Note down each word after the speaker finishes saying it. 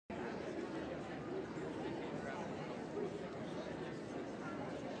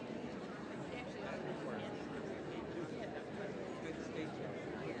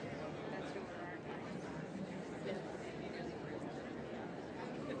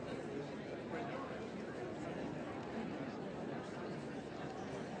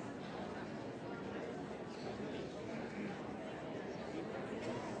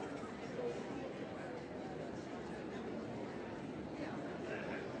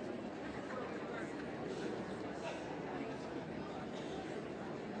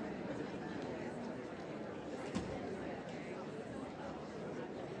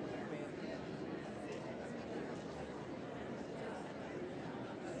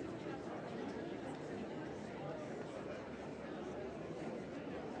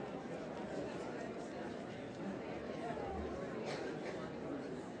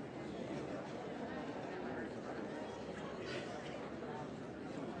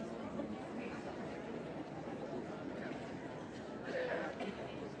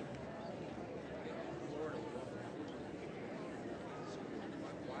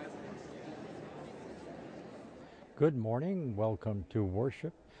Good morning. Welcome to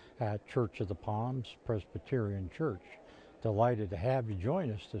worship at Church of the Palms Presbyterian Church. Delighted to have you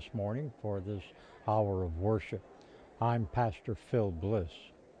join us this morning for this hour of worship. I'm Pastor Phil Bliss.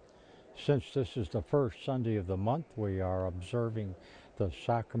 Since this is the first Sunday of the month, we are observing the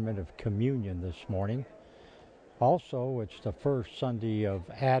sacrament of communion this morning. Also, it's the first Sunday of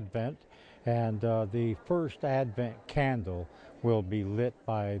Advent, and the first Advent candle will be lit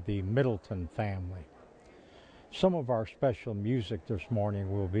by the Middleton family. Some of our special music this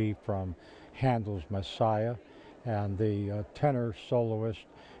morning will be from Handel's Messiah, and the tenor soloist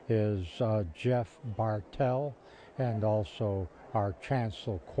is Jeff Bartell, and also our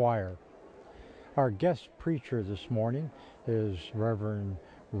chancel choir. Our guest preacher this morning is Reverend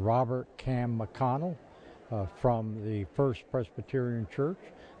Robert Cam McConnell from the First Presbyterian Church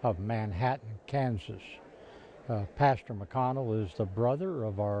of Manhattan, Kansas. Pastor McConnell is the brother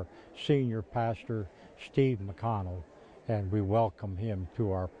of our senior pastor, Steve McConnell, and we welcome him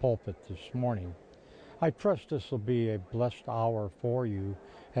to our pulpit this morning. I trust this will be a blessed hour for you,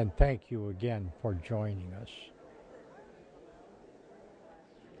 and thank you again for joining us.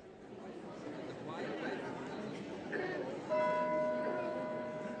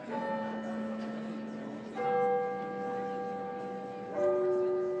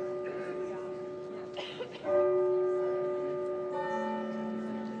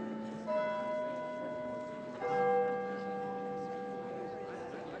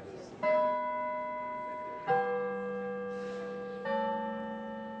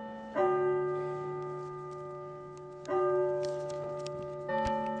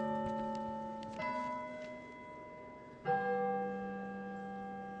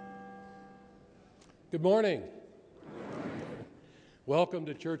 Good morning. Welcome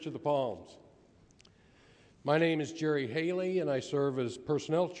to Church of the Palms. My name is Jerry Haley, and I serve as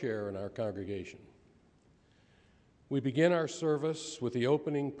personnel chair in our congregation. We begin our service with the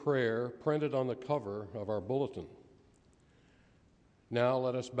opening prayer printed on the cover of our bulletin. Now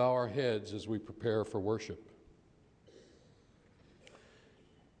let us bow our heads as we prepare for worship.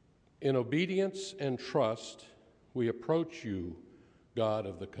 In obedience and trust, we approach you, God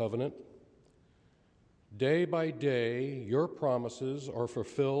of the covenant. Day by day, your promises are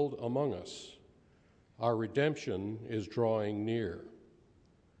fulfilled among us. Our redemption is drawing near.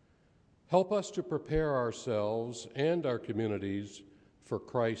 Help us to prepare ourselves and our communities for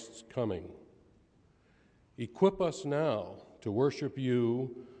Christ's coming. Equip us now to worship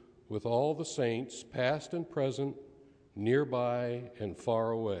you with all the saints, past and present, nearby and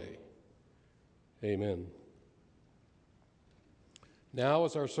far away. Amen. Now,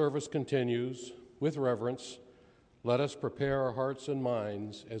 as our service continues, with reverence, let us prepare our hearts and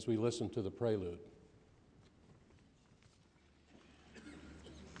minds as we listen to the prelude.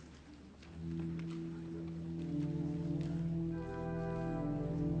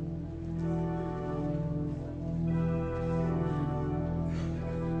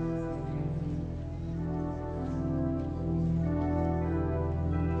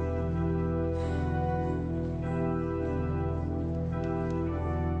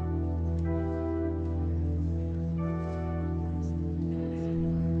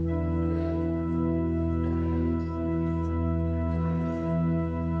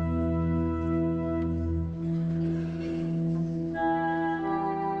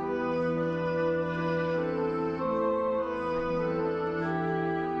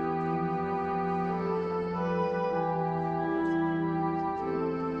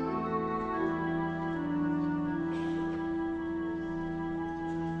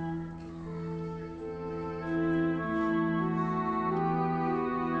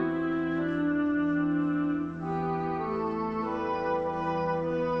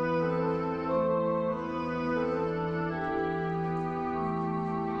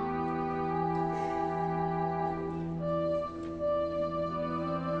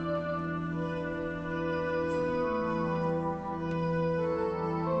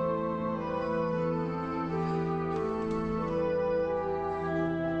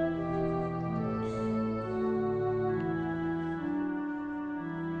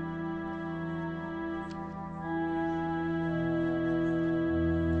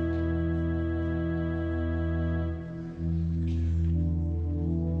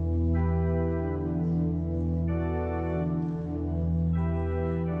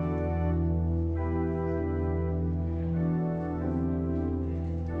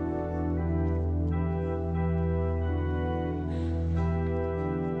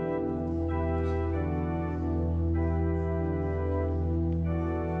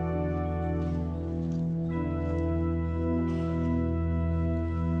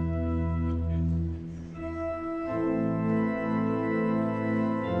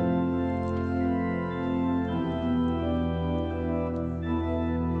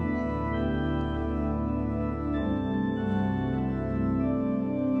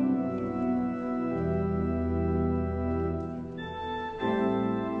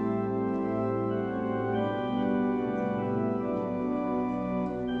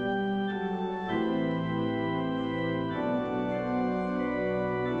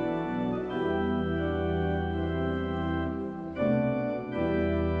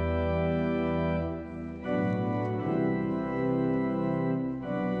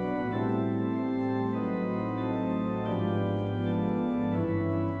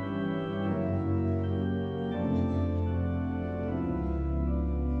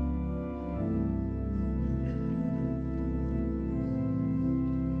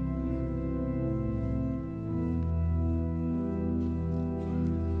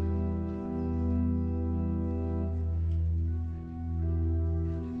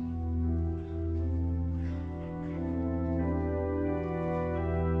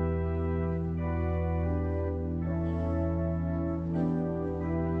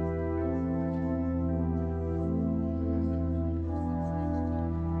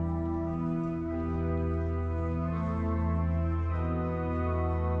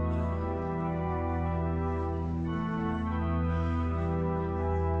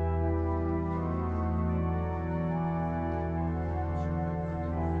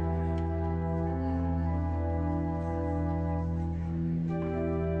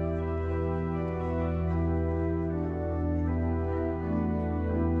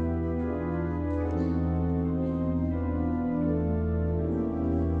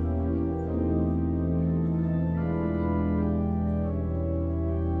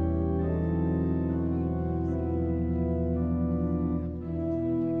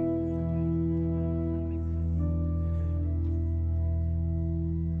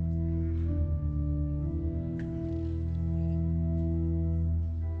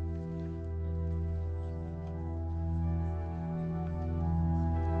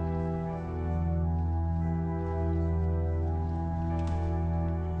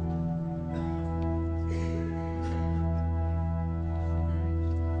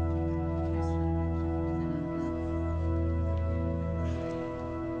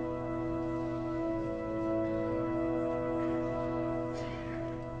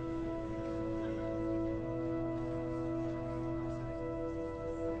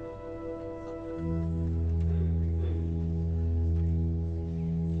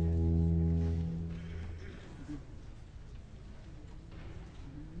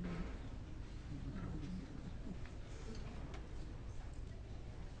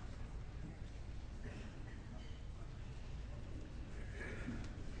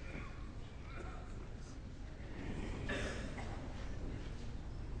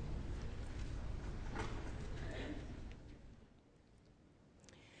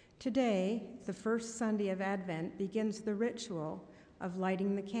 Today, the first Sunday of Advent, begins the ritual of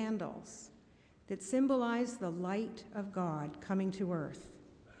lighting the candles that symbolize the light of God coming to earth.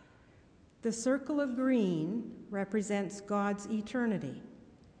 The circle of green represents God's eternity.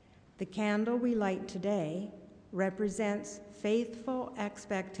 The candle we light today represents faithful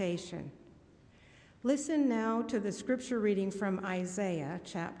expectation. Listen now to the scripture reading from Isaiah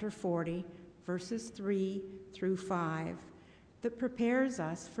chapter 40, verses 3 through 5, that prepares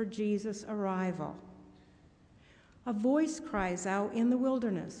us for Jesus' arrival. A voice cries out in the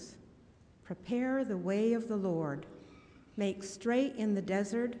wilderness, "Prepare the way of the Lord. Make straight in the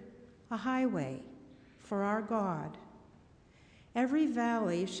desert a highway for our God. Every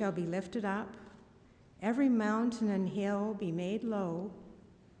valley shall be lifted up, every mountain and hill be made low.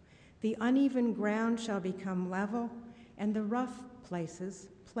 The uneven ground shall become level, and the rough places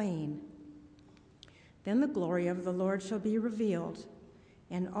plain. Then the glory of the Lord shall be revealed,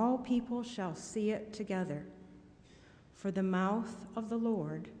 and all people shall see it together. For the mouth of the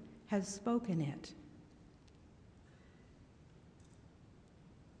Lord has spoken it."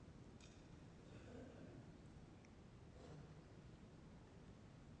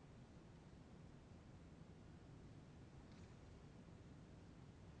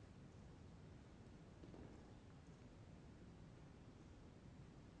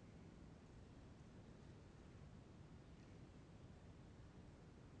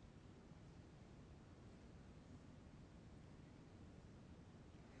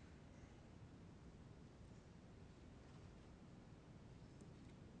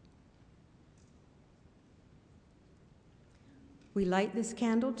 We light this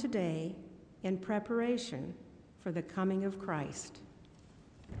candle today in preparation for the coming of Christ.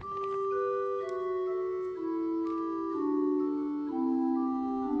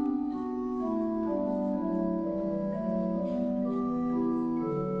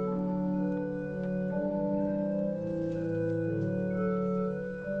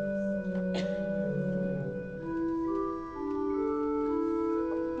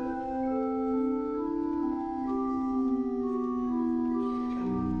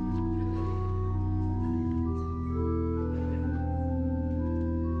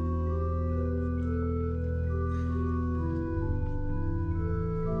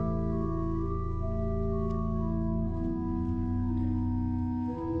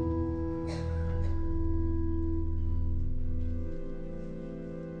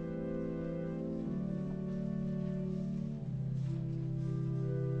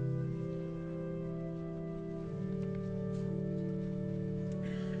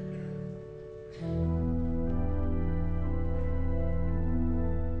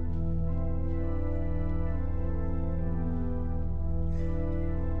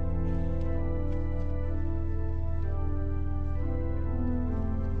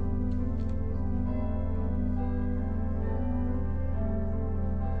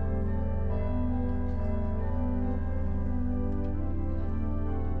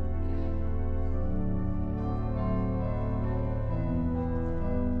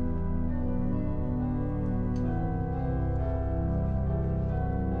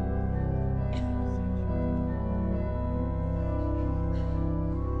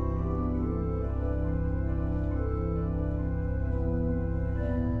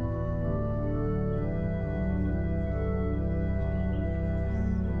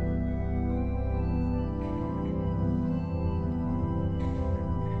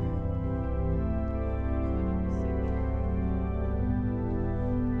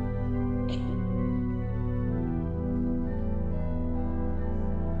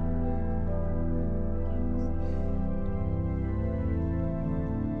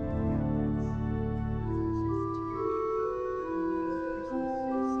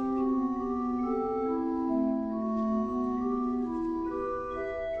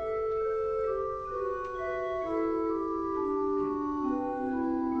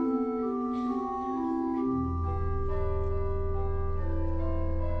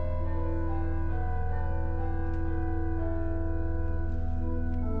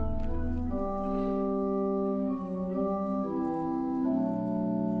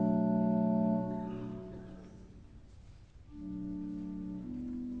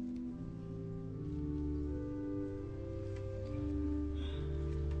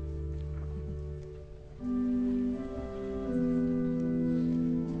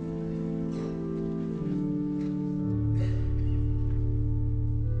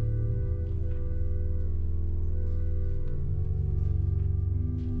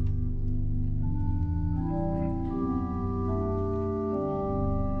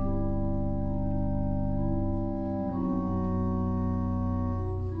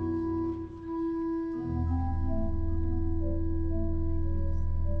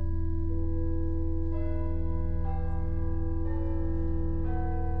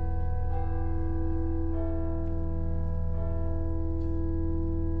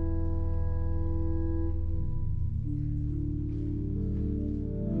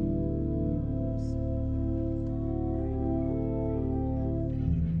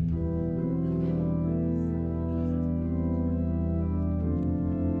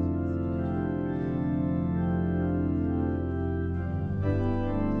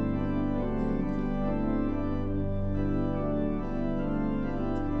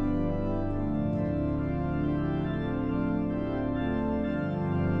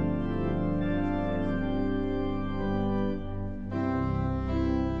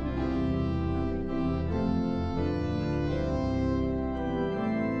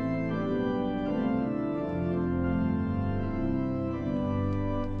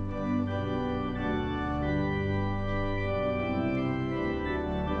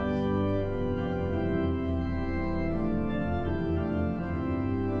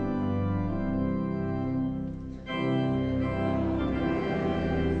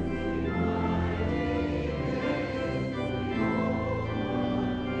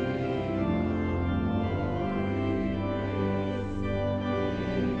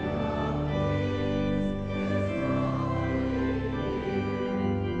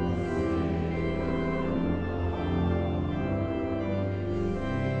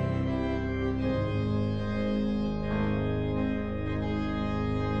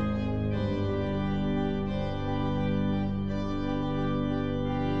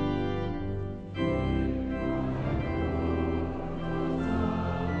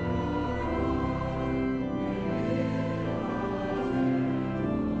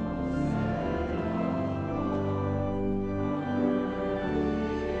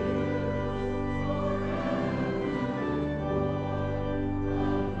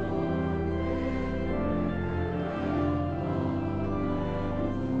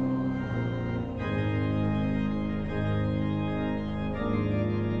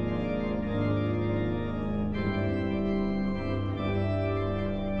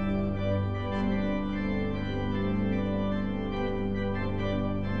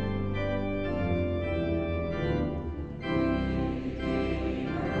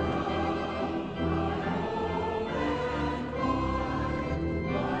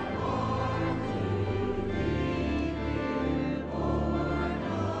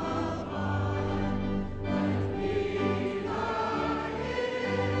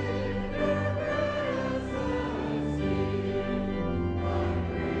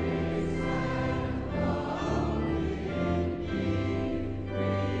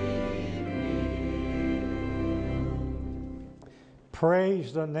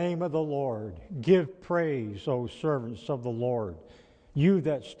 Praise the name of the Lord. Give praise, O servants of the Lord, you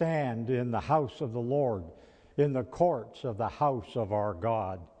that stand in the house of the Lord, in the courts of the house of our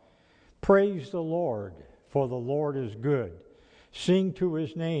God. Praise the Lord, for the Lord is good. Sing to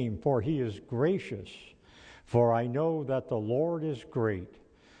his name, for he is gracious. For I know that the Lord is great.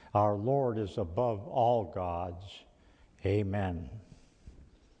 Our Lord is above all gods. Amen.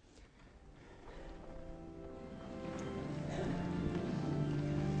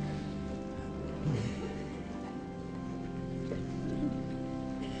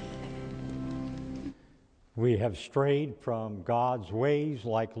 We have strayed from God's ways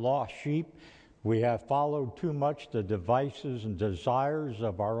like lost sheep. We have followed too much the devices and desires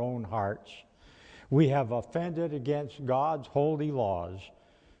of our own hearts. We have offended against God's holy laws.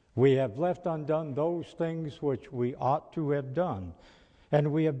 We have left undone those things which we ought to have done,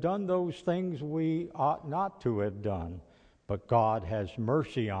 and we have done those things we ought not to have done. But God has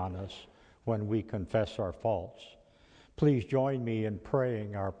mercy on us when we confess our faults. Please join me in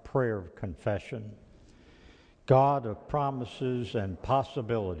praying our prayer of confession. God of promises and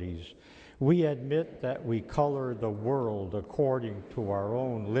possibilities, we admit that we color the world according to our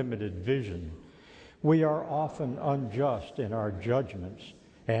own limited vision. We are often unjust in our judgments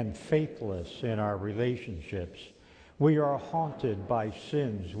and faithless in our relationships. We are haunted by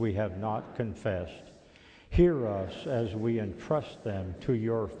sins we have not confessed. Hear us as we entrust them to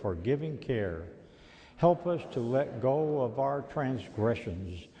your forgiving care. Help us to let go of our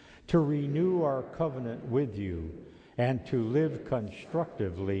transgressions, to renew our covenant with you, and to live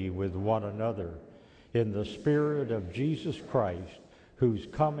constructively with one another. In the Spirit of Jesus Christ, whose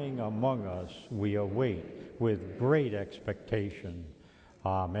coming among us we await with great expectation.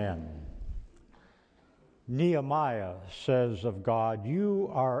 Amen. Nehemiah says of God, you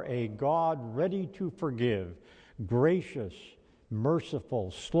are a God ready to forgive, gracious,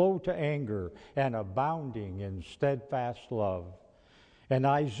 merciful, slow to anger, and abounding in steadfast love. And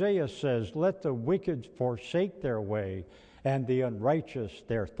Isaiah says, let the wicked forsake their way, and the unrighteous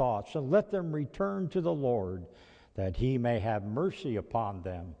their thoughts, and let them return to the Lord, that he may have mercy upon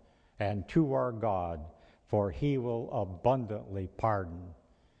them, and to our God, for he will abundantly pardon.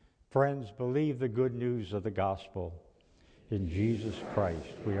 Friends, believe the good news of the gospel. In Jesus Christ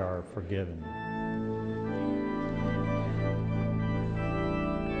we are forgiven.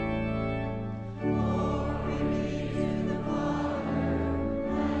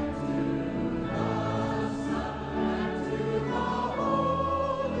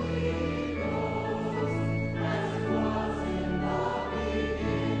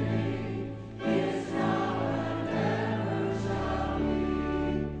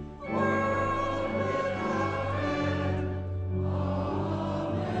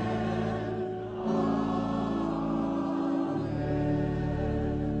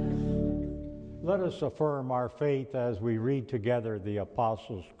 Let us affirm our faith as we read together the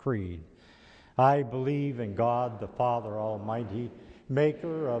Apostles' Creed. I believe in God, the Father Almighty,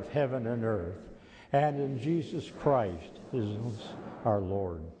 maker of heaven and earth, and in Jesus Christ, our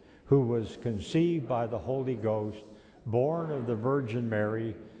Lord, who was conceived by the Holy Ghost, born of the Virgin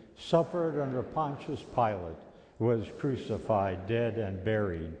Mary, suffered under Pontius Pilate, was crucified, dead, and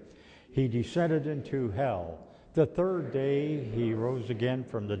buried. He descended into hell. The third day he rose again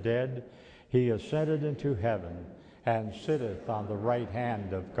from the dead. He ascended into heaven, and sitteth on the right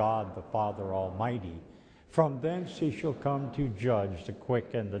hand of God the Father Almighty. From thence he shall come to judge the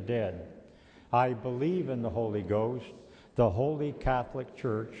quick and the dead. I believe in the Holy Ghost, the holy Catholic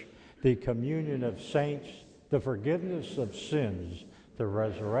Church, the communion of saints, the forgiveness of sins, the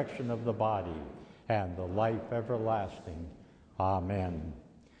resurrection of the body, and the life everlasting. Amen.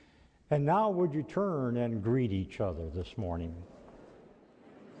 And now would you turn and greet each other this morning?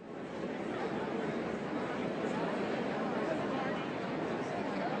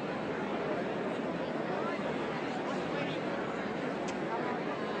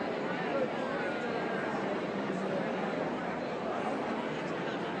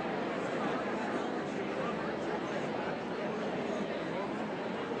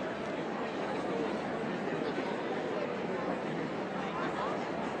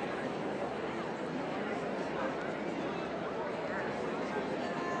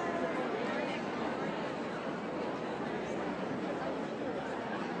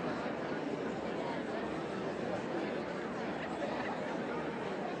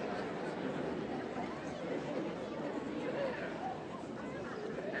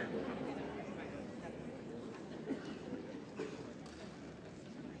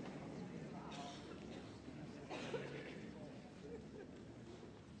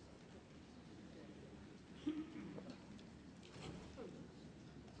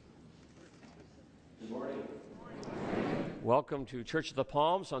 welcome to Church of the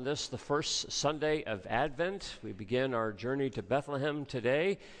Palms on this, the first Sunday of Advent. We begin our journey to Bethlehem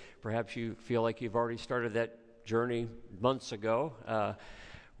today. Perhaps you feel like you've already started that journey months ago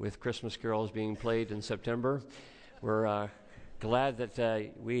with Christmas carols being played in September. We're glad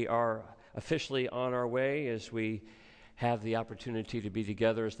that we are officially on our way as we have the opportunity to be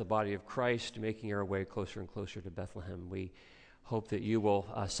together as the body of Christ, making our way closer and closer to Bethlehem. We hope that you will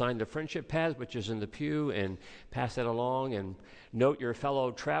sign the friendship pad, which is in the pew, and pass that along and note your fellow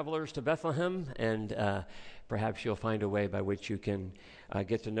travelers to Bethlehem, and perhaps you'll find a way by which you can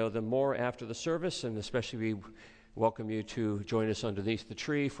get to know them more after the service, and especially we welcome you to join us underneath the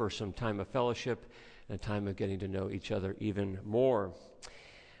tree for some time of fellowship and a time of getting to know each other even more.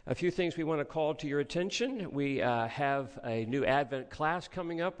 A few things we want to call to your attention. We have a new Advent class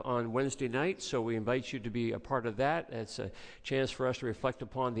coming up on Wednesday night, so we invite you to be a part of that. It's a chance for us to reflect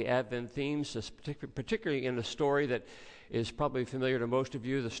upon the Advent themes, particularly in a story that is probably familiar to most of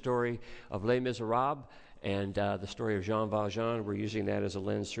you, the story of Les Miserables and the story of Jean Valjean. We're using that as a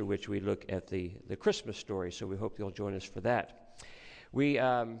lens through which we look at the Christmas story, so we hope you'll join us for that. We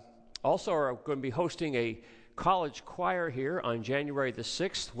also are going to be hosting a college choir here on January the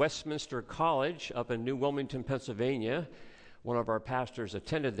 6th, Westminster College up in New Wilmington, Pennsylvania. One of our pastors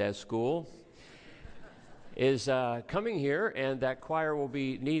attended that school. Is coming here, and that choir will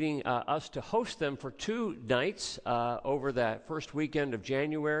be needing us to host them for 2 nights over that first weekend of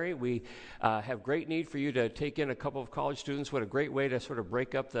January. We have great need for you to take in a couple of college students. What a great way to sort of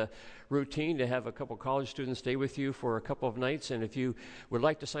break up the routine to have a couple of college students stay with you for a couple of nights. And if you would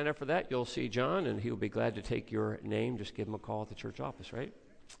like to sign up for that, you'll see John, and he'll be glad to take your name. Just give him a call at the church office, right?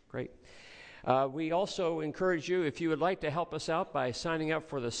 Great. We also encourage you, if you would like to help us out by signing up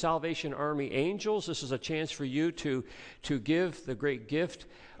for the Salvation Army Angels. This is a chance for you to give the great gift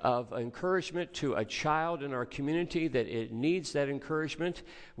of encouragement to a child in our community that it needs that encouragement.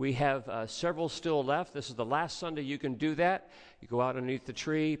 We have several still left. This is the last Sunday you can do that. You go out underneath the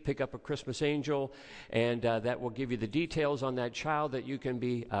tree, pick up a Christmas angel, and that will give you the details on that child that you can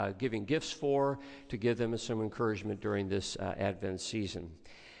be giving gifts for to give them some encouragement during this Advent season.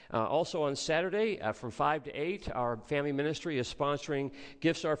 Also on Saturday from 5 to 8, our family ministry is sponsoring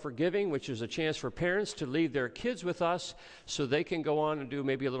Gifts Are for Giving, which is a chance for parents to leave their kids with us so they can go on and do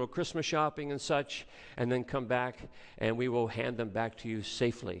maybe a little Christmas shopping and such, and then come back and we will hand them back to you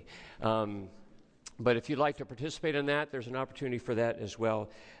safely. But if you'd like to participate in that, there's an opportunity for that as well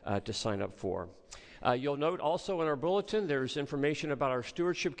to sign up for. You'll note also in our bulletin there's information about our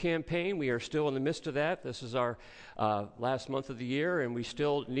stewardship campaign. We are still in the midst of that. This is our last month of the year, and we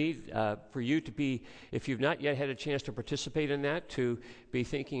still need for you to be, if you've not yet had a chance to participate in that, to be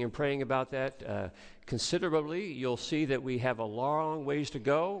thinking and praying about that considerably. You'll see that we have a long ways to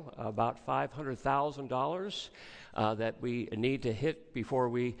go, about $500,000 that we need to hit before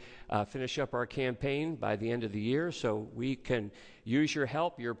we finish up our campaign by the end of the year. So we can use your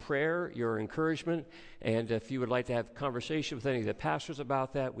help, your prayer, your encouragement, and if you would like to have a conversation with any of the pastors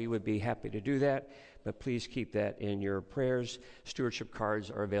about that, we would be happy to do that. But please keep that in your prayers. Stewardship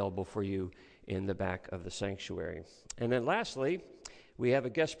cards are available for you in the back of the sanctuary. And then lastly, we have a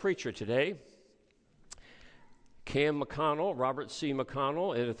guest preacher today, Cam McConnell, Robert C.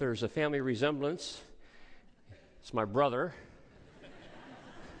 McConnell. And if there's a family resemblance, it's my brother,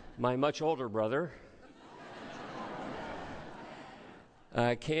 my much older brother.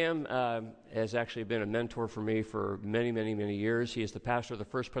 Cam has actually been a mentor for me for many, many, many years. He is the pastor of the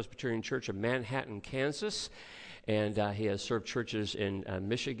First Presbyterian Church of Manhattan, Kansas, and he has served churches in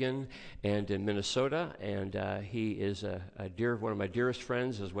Michigan and in Minnesota, and he is one of my dearest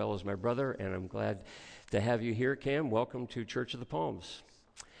friends as well as my brother, and I'm glad to have you here, Cam. Welcome to Church of the Palms.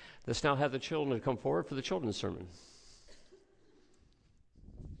 Let's now have the children come forward for the children's sermon.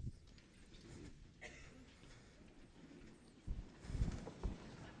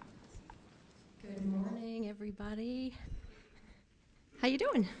 Good morning, everybody. How you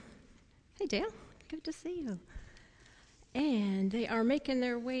doing? Hey, Dale. Good to see you. And they are making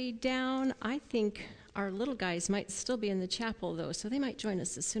their way down. I think our little guys might still be in the chapel, though, so they might join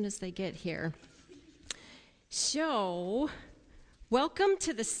us as soon as they get here. So, welcome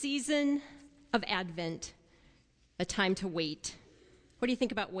to the season of Advent, a time to wait. What do you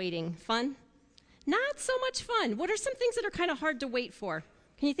think about waiting? Fun? Not so much fun. What are some things that are kind of hard to wait for?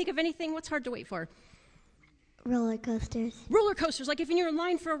 Can you think of anything? What's hard to wait for? Roller coasters. Roller coasters, like if you're in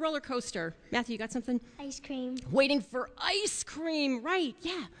line for a roller coaster. Matthew, you got something? Ice cream. Waiting for ice cream, right,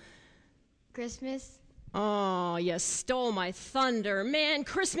 yeah. Christmas. Oh, you stole my thunder. Man,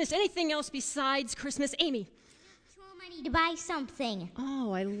 Christmas, anything else besides Christmas? Amy. Chore money to buy something.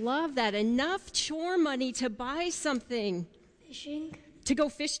 Oh, I love that. Enough chore money to buy something. Fishing. To go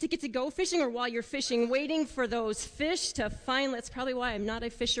fish, to get to go fishing, or while you're fishing, waiting for those fish to find? That's probably why I'm not a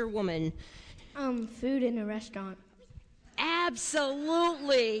fisherwoman. Food in a restaurant.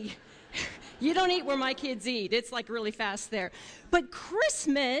 Absolutely. You don't eat where my kids eat. It's like really fast there. But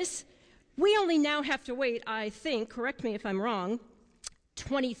Christmas, we only now have to wait, I think, correct me if I'm wrong,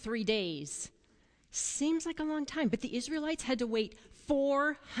 23 days. Seems like a long time, but the Israelites had to wait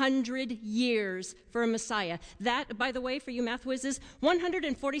 400 years for a Messiah. That, by the way, for you math whizzes,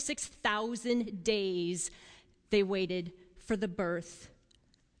 146,000 days they waited for the birth.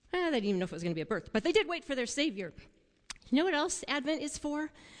 They didn't even know if it was going to be a birth, but they did wait for their Savior. You know what else Advent is for?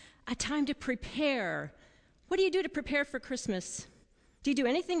 A time to prepare. What do you do to prepare for Christmas? Do you do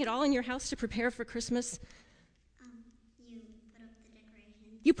anything at all in your house to prepare for Christmas? You put up the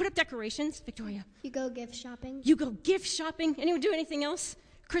decorations. You put up decorations, Victoria. You go gift shopping. You go gift shopping. Anyone do anything else?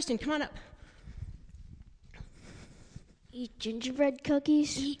 Kristen, come on up. Eat gingerbread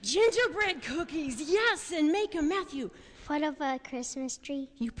cookies. Eat gingerbread cookies, yes, and make them, Matthew. Put up a Christmas tree.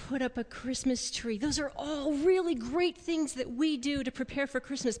 You put up a Christmas tree. Those are all really great things that we do to prepare for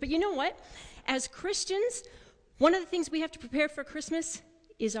Christmas. But you know what? As Christians, one of the things we have to prepare for Christmas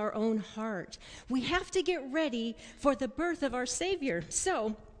is our own heart. We have to get ready for the birth of our Savior.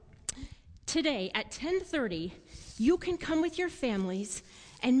 So today at 10:30, you can come with your families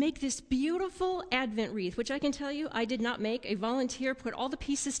and make this beautiful Advent wreath, which I can tell you I did not make. A volunteer put all the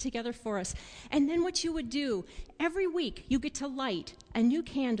pieces together for us. And then what you would do, every week you get to light a new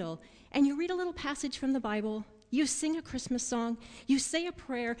candle, and you read a little passage from the Bible, you sing a Christmas song, you say a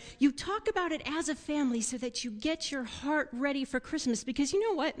prayer, you talk about it as a family so that you get your heart ready for Christmas. Because you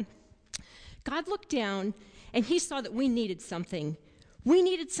know what? God looked down and he saw that we needed something. We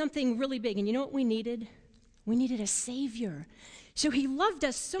needed something really big. And you know what we needed? We needed a Savior. So he loved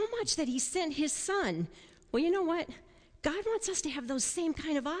us so much that he sent his Son. Well, you know what? God wants us to have those same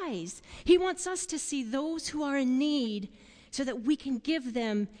kind of eyes. He wants us to see those who are in need so that we can give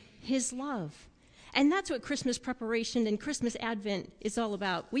them his love. And that's what Christmas preparation and Christmas Advent is all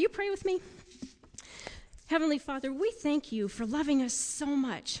about. Will you pray with me? Heavenly Father, we thank you for loving us so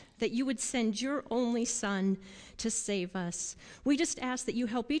much that you would send your only Son to save us. We just ask that you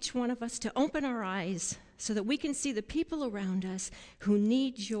help each one of us to open our eyes so that we can see the people around us who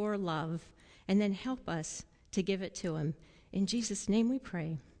need your love, and then help us to give it to them. In Jesus' name we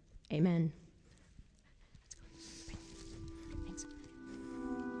pray. Amen. Thanks.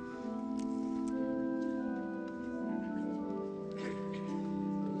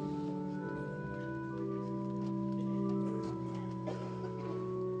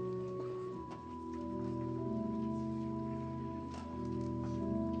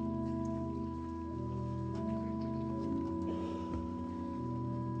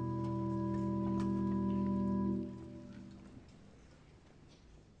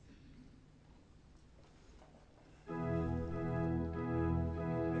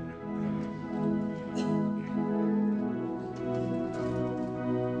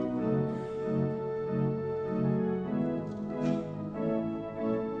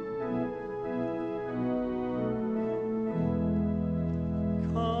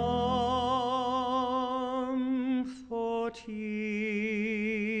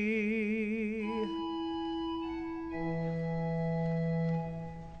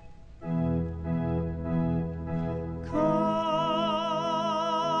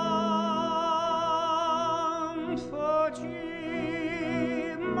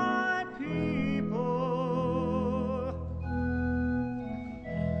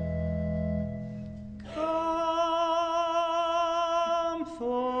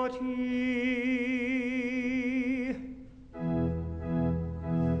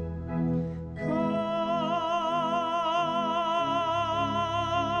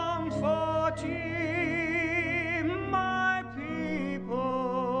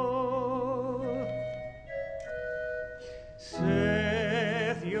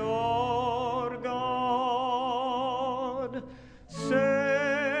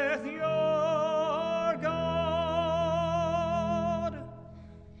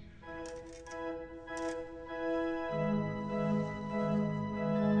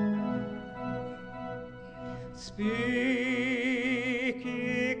 Speak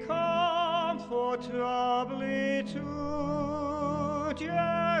ye comfortably to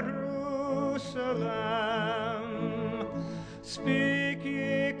Jerusalem. Speak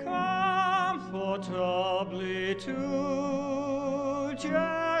ye comfortably to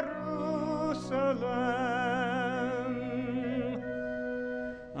Jerusalem.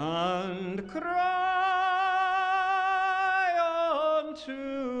 And cry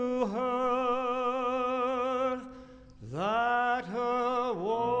unto her that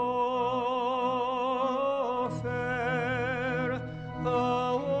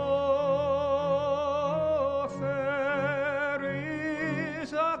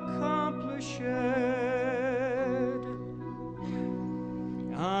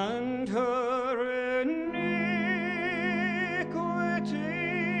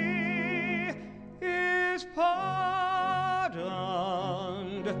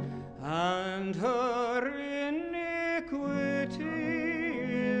pardoned, and her iniquity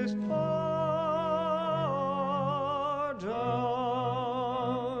is pardoned.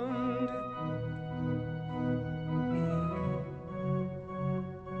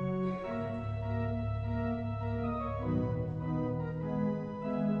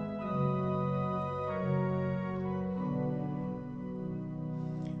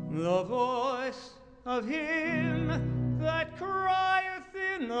 The voice of him that crieth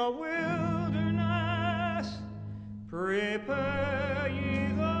in the wilderness, prepare ye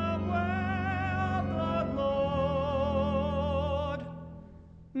the way of the Lord.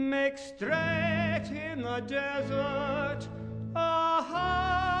 Make straight in the desert a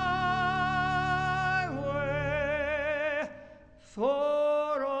highway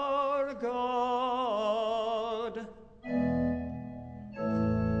for our God.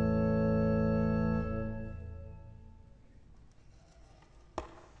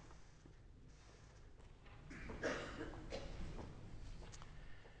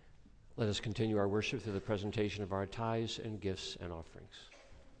 Let us continue our worship through the presentation of our tithes and gifts and offerings.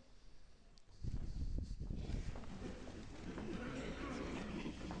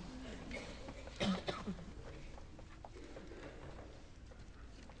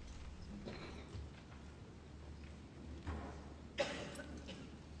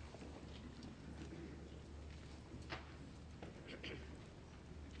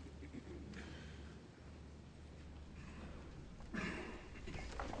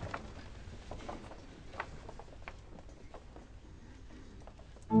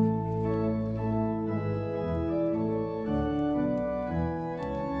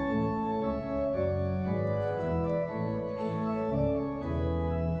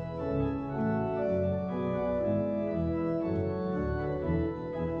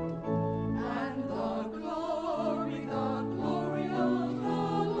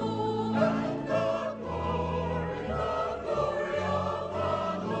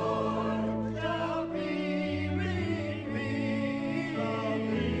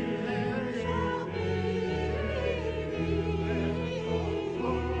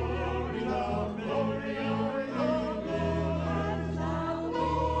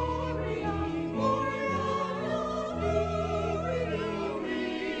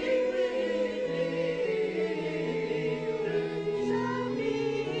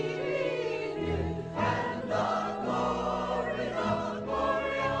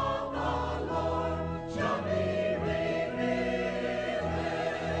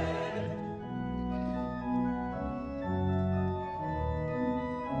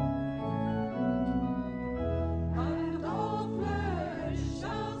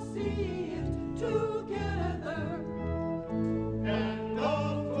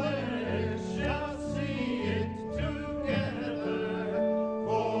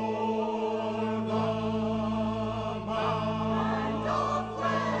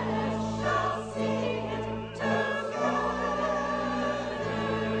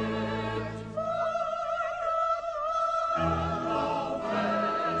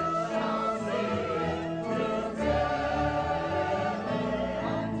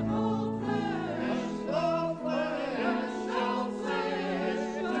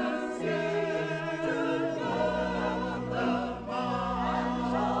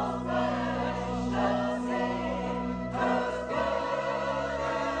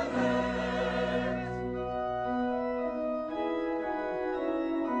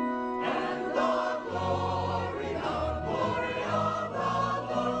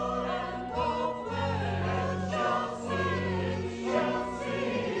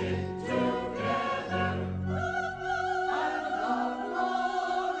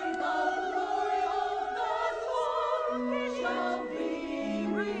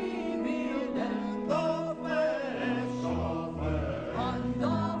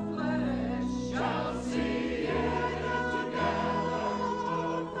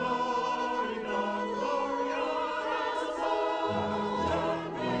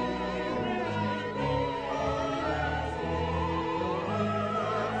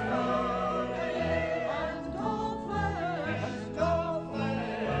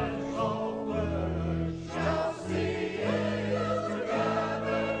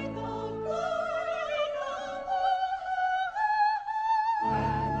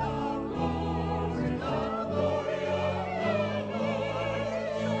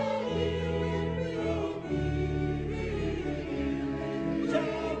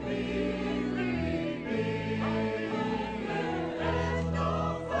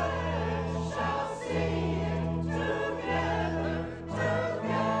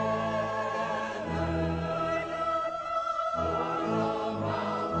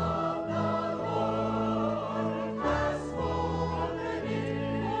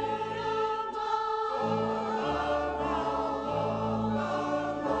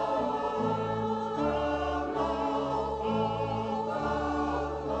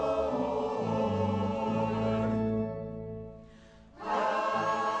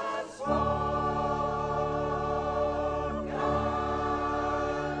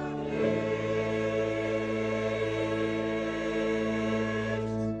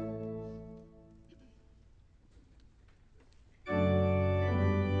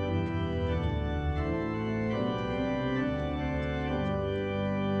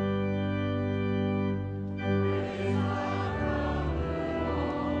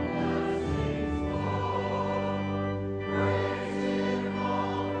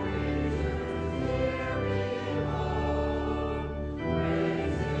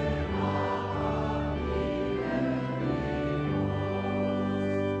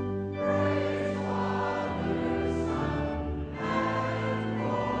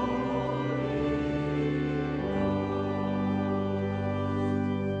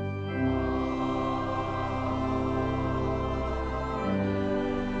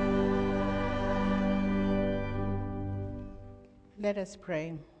 Let us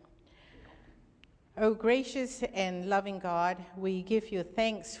pray. O gracious and loving God, we give you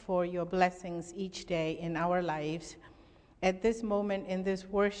thanks for your blessings each day in our lives. At this moment in this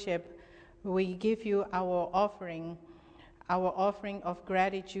worship, we give you our offering of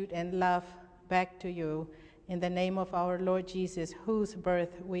gratitude and love back to you in the name of our Lord Jesus, whose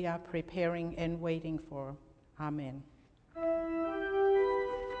birth we are preparing and waiting for. Amen.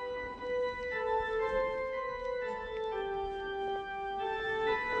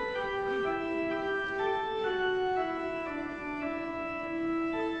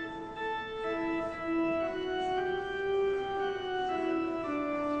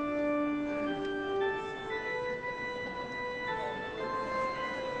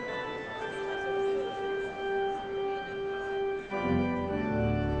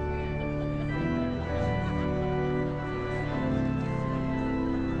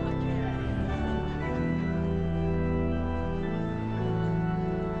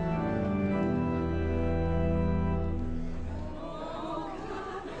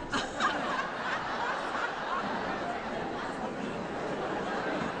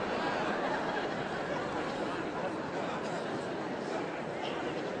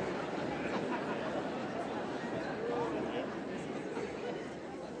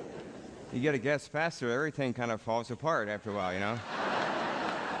 You get a guest pastor, everything kind of falls apart after a while, you know?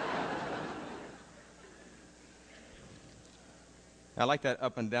 I like that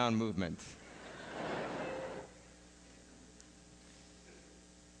up and down movement.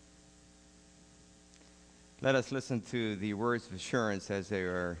 Let us listen to the words of assurance as they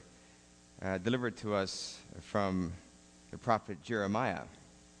are delivered to us from the prophet Jeremiah.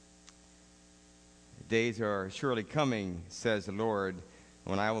 Days are surely coming, says the Lord,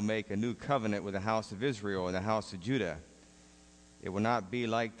 when I will make a new covenant with the house of Israel and the house of Judah. It will not be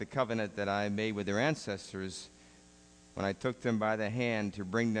like the covenant that I made with their ancestors when I took them by the hand to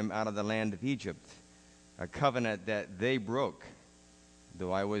bring them out of the land of Egypt, a covenant that they broke,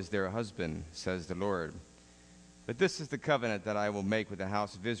 though I was their husband, says the Lord. But this is the covenant that I will make with the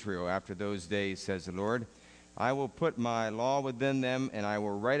house of Israel after those days, says the Lord. I will put my law within them, and I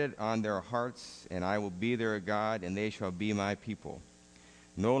will write it on their hearts, and I will be their God, and they shall be my people.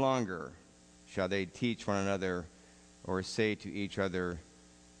 No longer shall they teach one another or say to each other,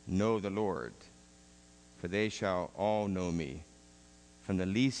 know the Lord, for they shall all know me, from the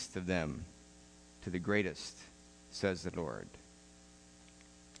least of them to the greatest, says the Lord.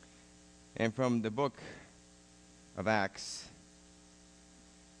 And from the book of Acts,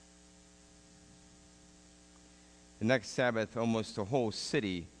 the next Sabbath, almost the whole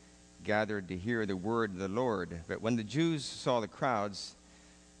city gathered to hear the word of the Lord. But when the Jews saw the crowds,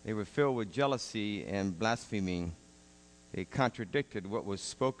 they were filled with jealousy and blaspheming. They contradicted what was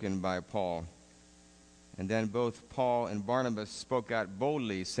spoken by Paul. And then both Paul and Barnabas spoke out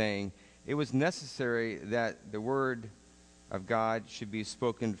boldly, saying, it was necessary that the word of God should be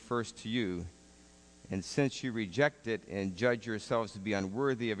spoken first to you. And since you reject it and judge yourselves to be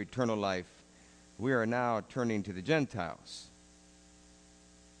unworthy of eternal life, we are now turning to the Gentiles.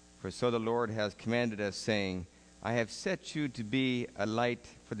 For so the Lord has commanded us, saying, I have set you to be a light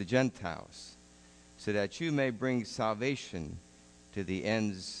for the Gentiles, so that you may bring salvation to the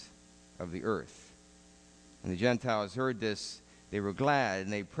ends of the earth. When the Gentiles heard this, they were glad,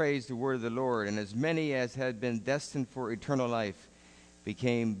 and they praised the word of the Lord. And as many as had been destined for eternal life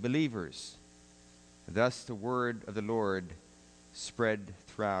became believers. Thus the word of the Lord spread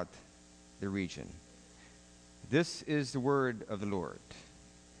throughout the region. This is the word of the Lord.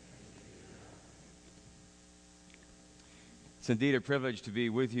 It's indeed a privilege to be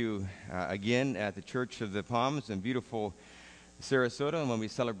with you again at the Church of the Palms in beautiful Sarasota, and when we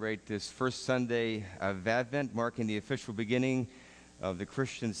celebrate this first Sunday of Advent, marking the official beginning of the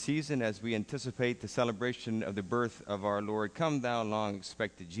Christian season as we anticipate the celebration of the birth of our Lord. Come thou long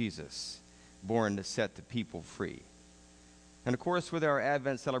expected Jesus, born to set the people free. And of course, with our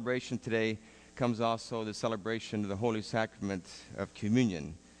Advent celebration today comes also the celebration of the Holy Sacrament of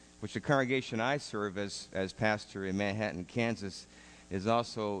Communion, which the congregation I serve as pastor in Manhattan, Kansas, is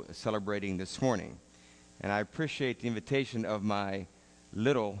also celebrating this morning. And I appreciate the invitation of my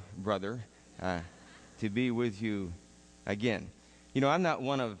little brother to be with you again. You know, I'm not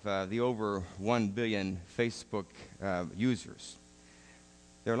one of the over 1 billion Facebook users.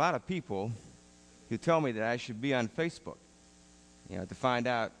 There are a lot of people who tell me that I should be on Facebook, you know, to find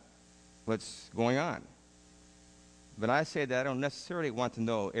out what's going on. But I say that I don't necessarily want to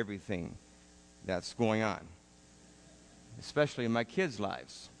know everything that's going on, especially in my kids'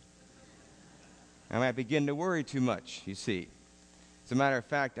 lives. I might begin to worry too much, you see. As a matter of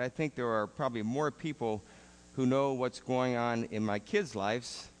fact, I think there are probably more people who know what's going on in my kids'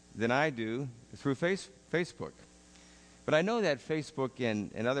 lives than I do through Facebook. But I know that Facebook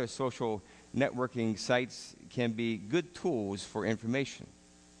and other social networking sites can be good tools for information.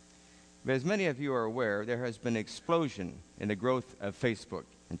 But as many of you are aware, there has been an explosion in the growth of Facebook.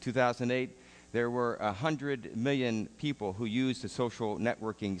 In 2008, there were 100 million people who used the social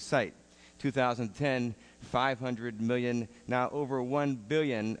networking site. 2010, 500 million. Now over 1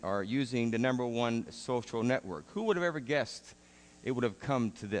 billion are using the number one social network. Who would have ever guessed it would have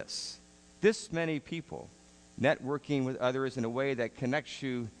come to this? This many people networking with others in a way that connects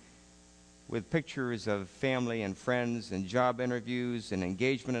you with pictures of family and friends and job interviews and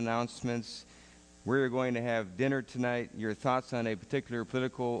engagement announcements, where you're going to have dinner tonight, your thoughts on a particular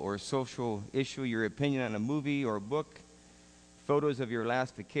political or social issue, your opinion on a movie or a book, photos of your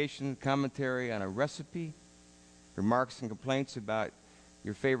last vacation, commentary on a recipe, remarks and complaints about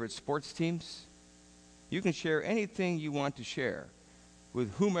your favorite sports teams. You can share anything you want to share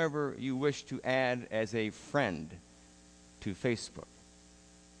with whomever you wish to add as a friend to Facebook.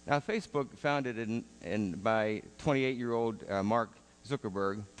 Now, Facebook, founded by 28-year-old Mark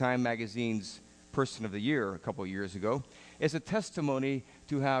Zuckerberg, Time Magazine's Person of the Year a couple years ago, is a testimony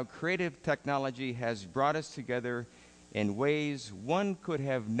to how creative technology has brought us together in ways one could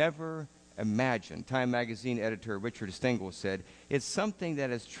have never imagined. Time Magazine editor Richard Stengel said, "It's something that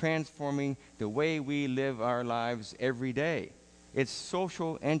is transforming the way we live our lives every day. It's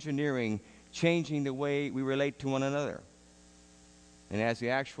social engineering changing the way we relate to one another." And as the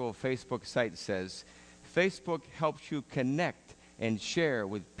actual Facebook site says, Facebook helps you connect and share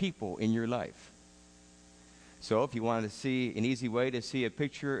with people in your life. So if you wanted to see an easy way to see a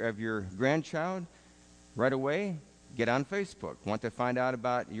picture of your grandchild right away, get on Facebook. Want to find out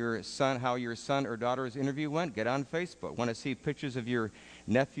about your son, how your son or daughter's interview went? Get on Facebook. Want to see pictures of your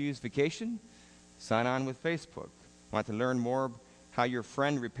nephew's vacation? Sign on with Facebook. Want to learn more how your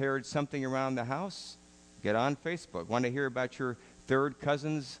friend repaired something around the house? Get on Facebook. Want to hear about your third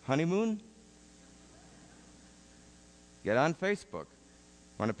cousin's honeymoon? Get on Facebook.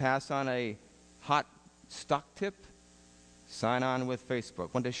 Want to pass on a hot stock tip? Sign on with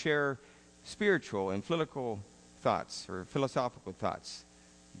Facebook. Want to share spiritual and political thoughts or philosophical thoughts?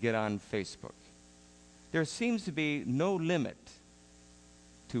 Get on Facebook. There seems to be no limit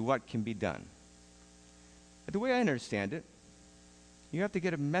to what can be done. But the way I understand it, you have to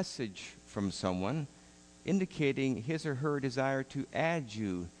get a message from someone indicating his or her desire to add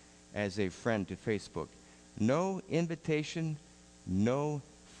you as a friend to Facebook. No invitation, no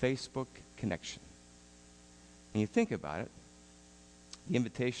Facebook connection. When you think about it, the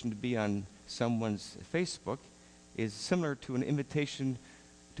invitation to be on someone's Facebook is similar to an invitation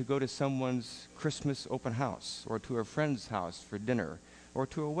to go to someone's Christmas open house, or to a friend's house for dinner, or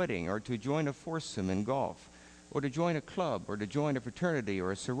to a wedding, or to join a foursome in golf, or to join a club, or to join a fraternity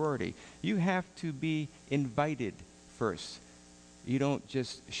or a sorority. You have to be invited first. You don't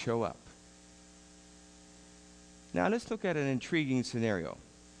just show up. Now let's look at an intriguing scenario.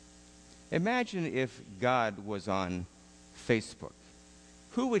 Imagine if God was on Facebook.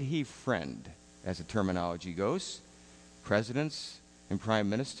 Who would he friend, as the terminology goes? Presidents and prime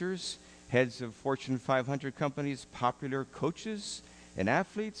ministers, heads of Fortune 500 companies, popular coaches and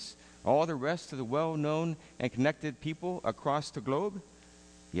athletes, all the rest of the well-known and connected people across the globe?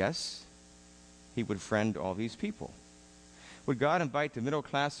 Yes, he would friend all these people. Would God invite the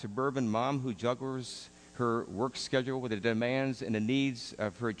middle-class suburban mom who juggles her work schedule with the demands and the needs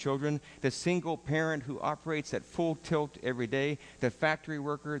of her children, the single parent who operates at full tilt every day, the factory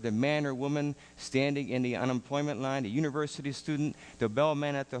worker, the man or woman standing in the unemployment line, the university student, the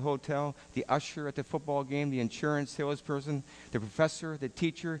bellman at the hotel, the usher at the football game, the insurance salesperson, the professor, the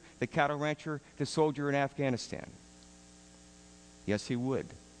teacher, the cattle rancher, the soldier in Afghanistan? Yes, he would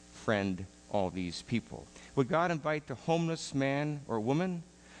friend all these people. Would God invite the homeless man or woman,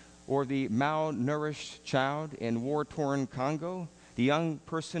 or the malnourished child in war-torn Congo, the young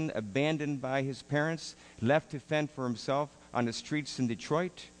person abandoned by his parents, left to fend for himself on the streets in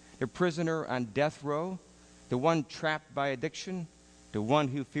Detroit, the prisoner on death row, the one trapped by addiction, the one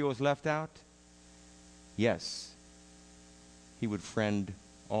who feels left out? Yes, he would friend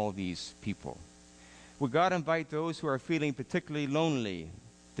all these people. Would God invite those who are feeling particularly lonely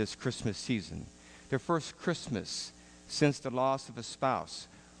this Christmas season, their first Christmas since the loss of a spouse,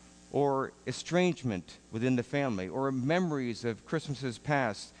 or estrangement within the family, or memories of Christmases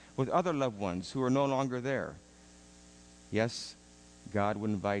past with other loved ones who are no longer there? Yes, God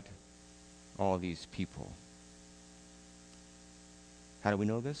would invite all these people. How do we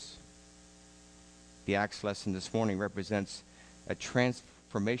know this? The Acts lesson this morning represents a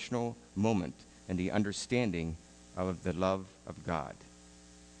transformational moment and the understanding of the love of God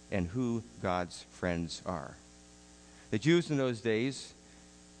and who God's friends are. The Jews in those days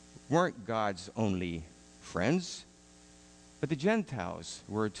weren't God's only friends, but the Gentiles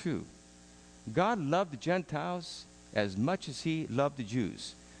were too. God loved the Gentiles as much as he loved the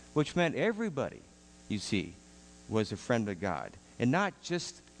Jews, which meant everybody, you see, was a friend of God, and not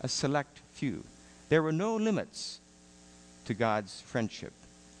just a select few. There were no limits to God's friendship.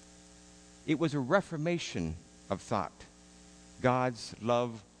 It was a reformation of thought. God's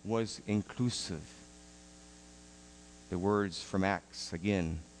love was inclusive. The words from Acts,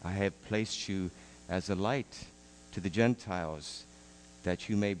 again, I have placed you as a light to the Gentiles, that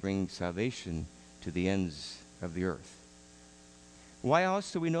you may bring salvation to the ends of the earth. Why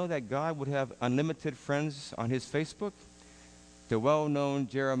else do we know that God would have unlimited friends on his Facebook? The well-known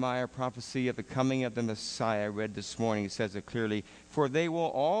Jeremiah prophecy of the coming of the Messiah read this morning says it clearly, "For they will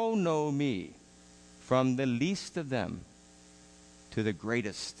all know me, from the least of them to the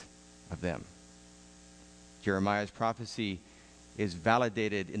greatest of them." Jeremiah's prophecy is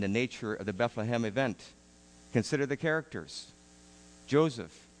validated in the nature of the Bethlehem event. Consider the characters.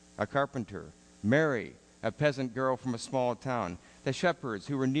 Joseph, a carpenter; Mary, a peasant girl from a small town; the shepherds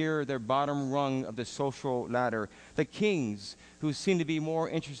who were near their bottom rung of the social ladder; the kings who seemed to be more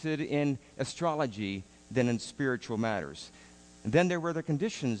interested in astrology than in spiritual matters. And then there were the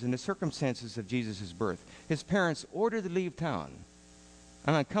conditions and the circumstances of Jesus' birth. His parents ordered to leave town,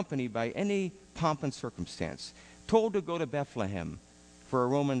 unaccompanied by any pomp and circumstance, told to go to Bethlehem for a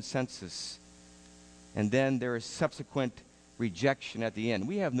Roman census. And then there is subsequent rejection at the end.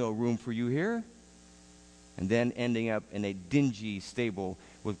 "We have no room for you here." And then ending up in a dingy stable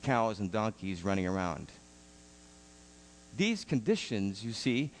with cows and donkeys running around. These conditions, you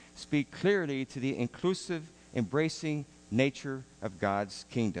see, speak clearly to the inclusive, embracing nature of God's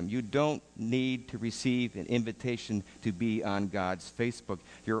kingdom. You don't need to receive an invitation to be on God's Facebook.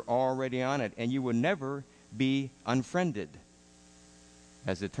 You're already on it, and you will never be unfriended,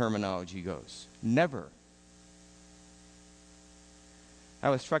 as the terminology goes. Never. I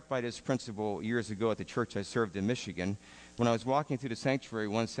was struck by this principle years ago at the church I served in Michigan when I was walking through the sanctuary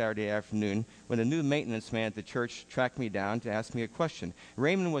one Saturday afternoon when the new maintenance man at the church tracked me down to ask me a question.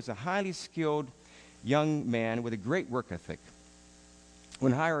 Raymond was a highly skilled young man with a great work ethic.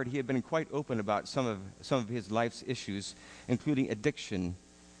 When hired, he had been quite open about some of his life's issues, including addiction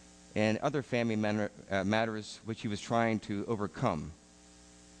and other family matters which he was trying to overcome.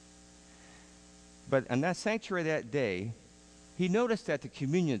 But on that sanctuary that day, he noticed that the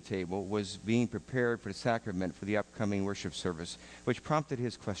communion table was being prepared for the sacrament for the upcoming worship service, which prompted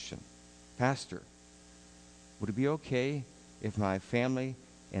his question, "Pastor, would it be okay if my family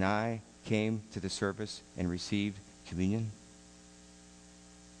and I came to the service and received communion?"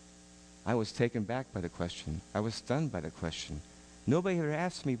 I was taken back by the question. I was stunned by the question. Nobody had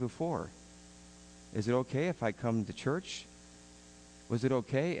asked me before, "Is it okay if I come to church? Was it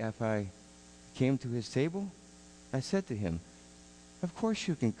okay if I came to his table?" I said to him, "Of course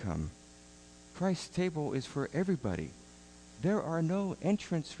you can come. Christ's table is for everybody. There are no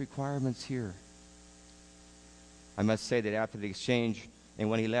entrance requirements here." I must say that after the exchange and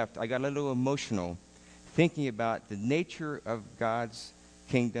when he left, I got a little emotional thinking about the nature of God's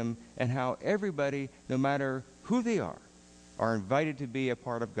kingdom and how everybody, no matter who they are invited to be a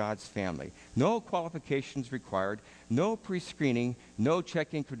part of God's family. No qualifications required, no pre-screening, no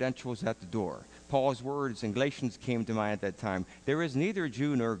checking credentials at the door. Paul's words in Galatians came to mind at that time. "There is neither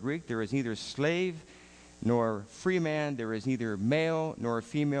Jew nor Greek, there is neither slave nor free man, there is neither male nor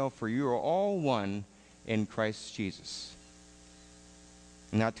female, for you are all one in Christ Jesus."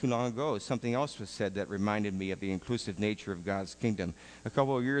 Not too long ago, something else was said that reminded me of the inclusive nature of God's kingdom. A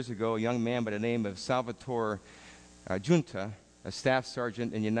couple of years ago, a young man by the name of Salvatore Junta, a staff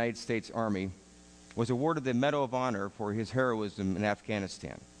sergeant in the United States Army, was awarded the Medal of Honor for his heroism in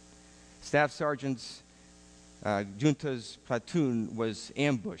Afghanistan. Staff Sergeant Junta's platoon was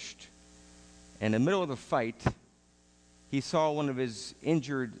ambushed. In the middle of the fight, he saw one of his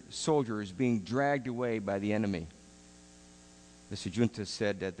injured soldiers being dragged away by the enemy. Mr. Junta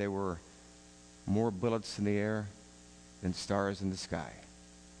said that there were more bullets in the air than stars in the sky.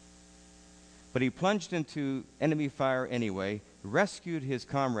 But he plunged into enemy fire anyway, rescued his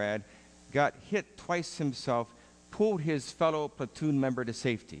comrade, got hit twice himself, pulled his fellow platoon member to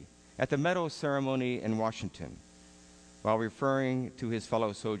safety at the medal ceremony in Washington. While referring to his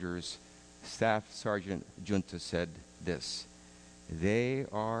fellow soldiers, Staff Sergeant Junta said this, "They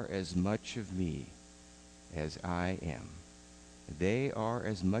are as much of me as I am. They are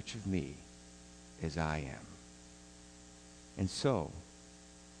as much of me as I am." And so,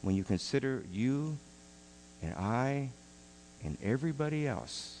 when you consider you and I and everybody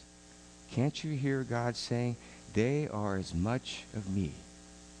else, can't you hear God saying, they are as much of me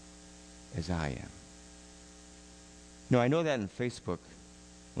as I am? No, I know that in Facebook,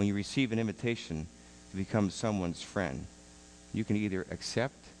 when you receive an invitation to become someone's friend, you can either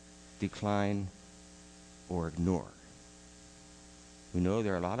accept, decline, or ignore. We know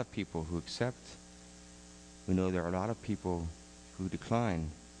there are a lot of people who accept. We know there are a lot of people who decline.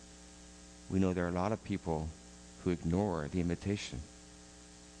 We know there are a lot of people who ignore the invitation.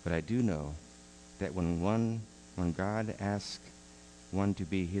 But I do know that when God asks one to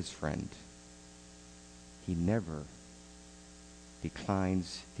be his friend, he never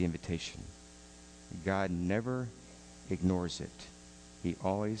declines the invitation. God never ignores it. He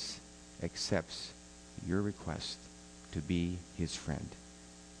always accepts your request to be his friend.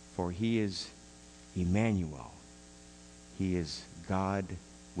 For he is Emmanuel. He is God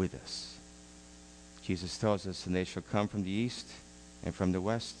with us. Jesus tells us, and they shall come from the east and from the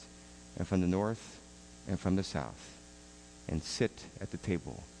west and from the north and from the south and sit at the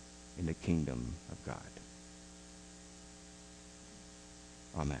table in the kingdom of God.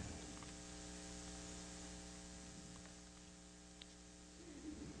 Amen.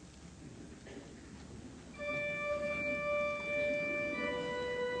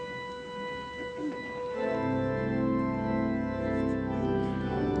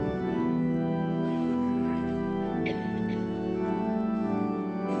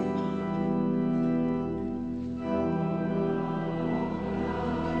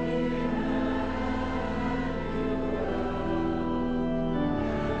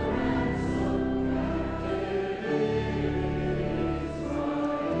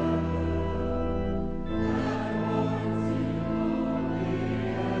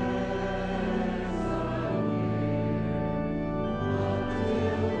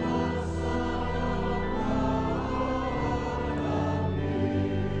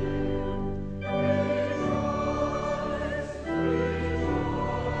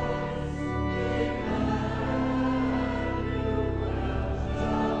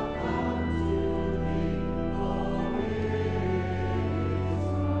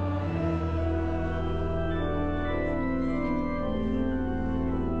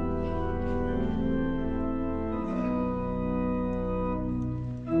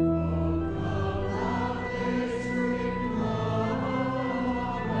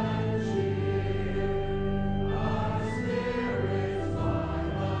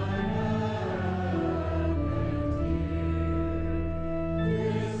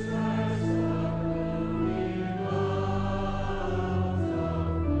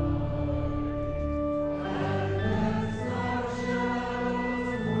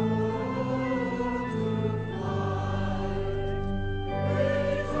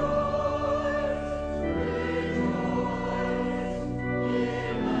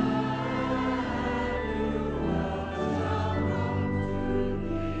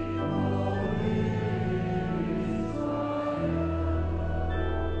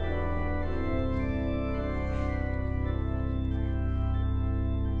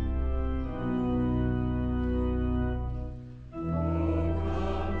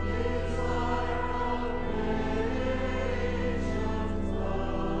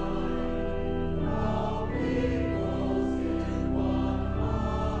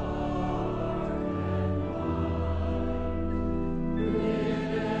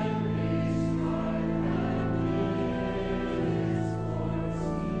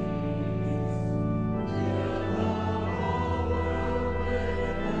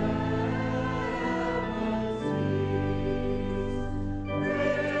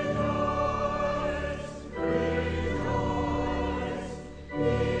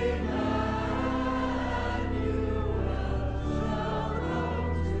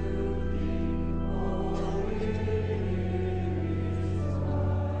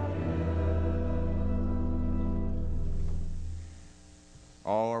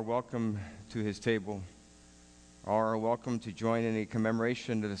 All are welcome to his table. All are welcome to join in a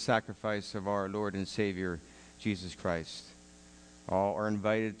commemoration of the sacrifice of our Lord and Savior, Jesus Christ. All are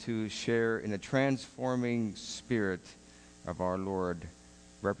invited to share in the transforming spirit of our Lord,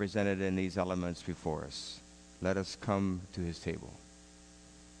 represented in these elements before us. Let us come to his table.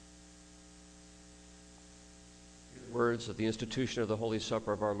 Words of the institution of the Holy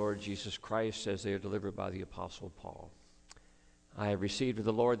Supper of our Lord Jesus Christ as they are delivered by the Apostle Paul. I have received of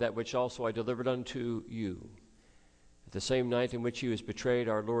the Lord that which also I delivered unto you. At the same night in which he was betrayed,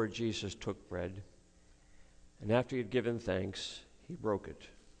 our Lord Jesus took bread, and after he had given thanks, he broke it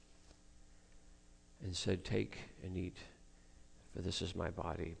and said, "Take and eat. for this is my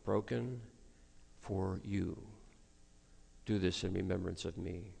body, broken for you. Do this in remembrance of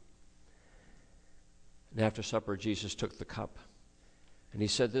me. And after supper, Jesus took the cup, and he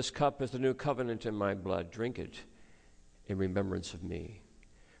said, this cup is the new covenant in my blood. Drink it in remembrance of me.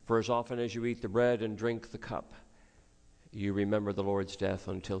 For as often as you eat the bread and drink the cup, you remember the Lord's death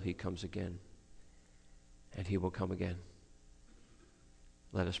until he comes again. And he will come again.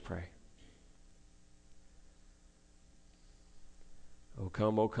 Let us pray. O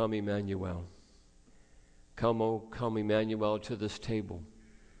come, Emmanuel. Come, O come, Emmanuel, to this table,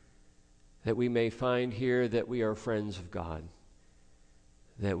 that we may find here that we are friends of God,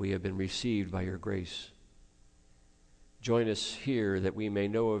 that we have been received by your grace. Join us here that we may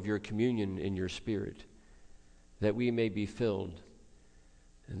know of your communion in your Spirit, that we may be filled,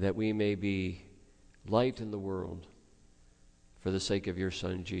 and that we may be light in the world for the sake of your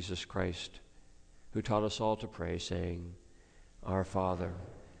Son, Jesus Christ, who taught us all to pray, saying, Our Father,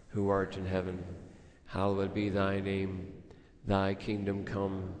 who art in heaven, hallowed be thy name. Thy kingdom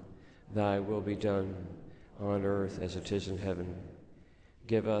come, thy will be done, on earth as it is in heaven.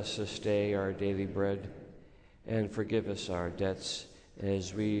 Give us this day our daily bread, and forgive us our debts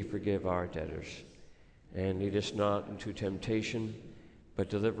as we forgive our debtors. And lead us not into temptation, but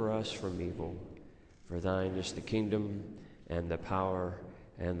deliver us from evil. For thine is the kingdom, and the power,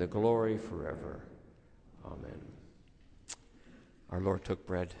 and the glory forever. Amen. Our Lord took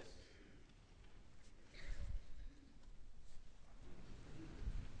bread.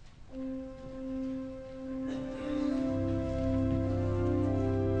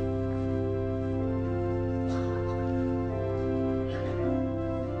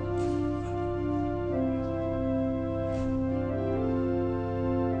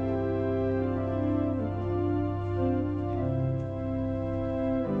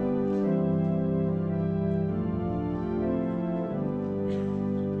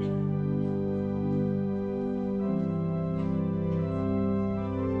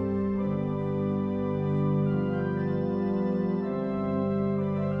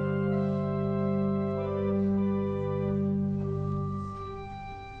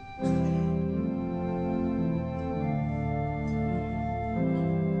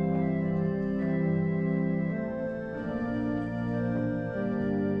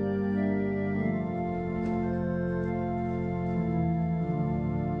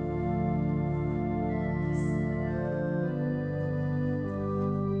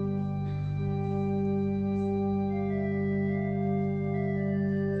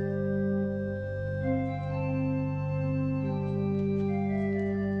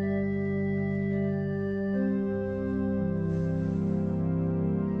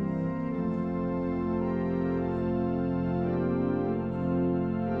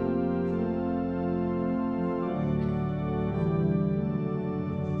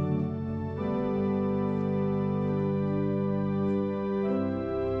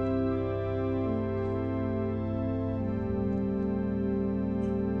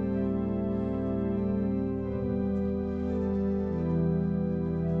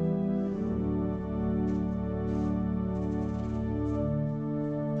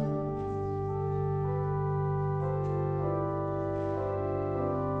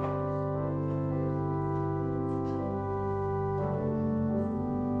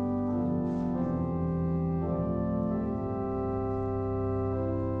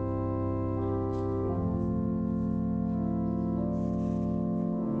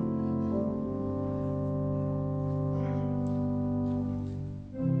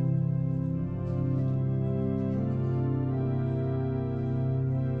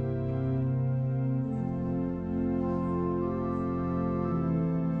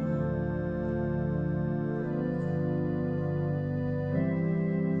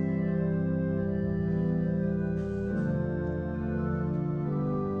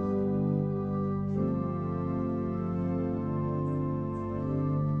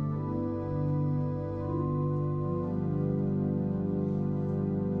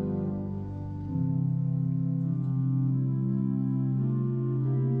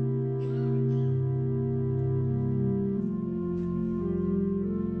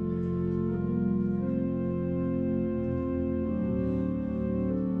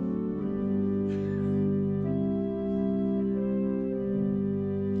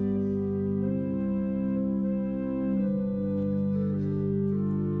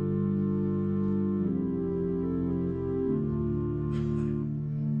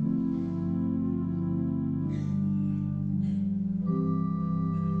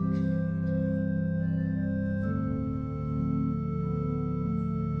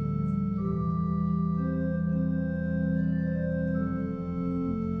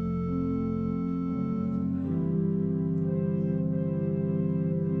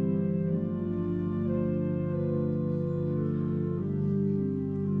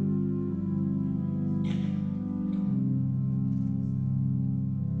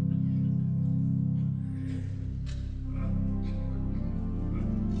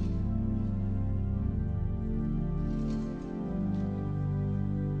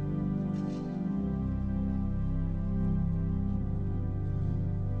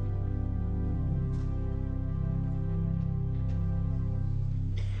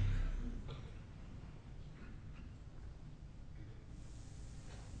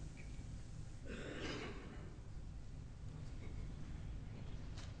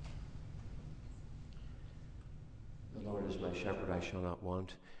 my shepherd, I shall not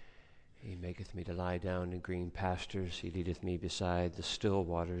want. He maketh me to lie down in green pastures. He leadeth me beside the still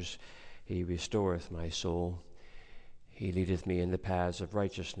waters. He restoreth my soul. He leadeth me in the paths of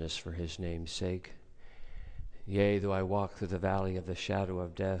righteousness for his name's sake. Yea, though I walk through the valley of the shadow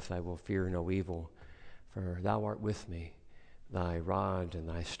of death, I will fear no evil, for thou art with me. Thy rod and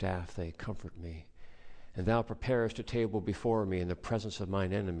thy staff, they comfort me. And thou preparest a table before me in the presence of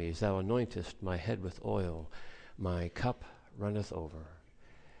mine enemies. Thou anointest my head with oil. My cup runneth over.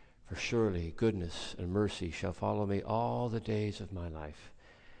 For surely goodness and mercy shall follow me all the days of my life,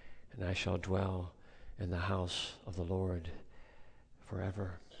 and I shall dwell in the house of the Lord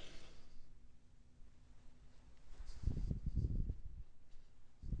forever.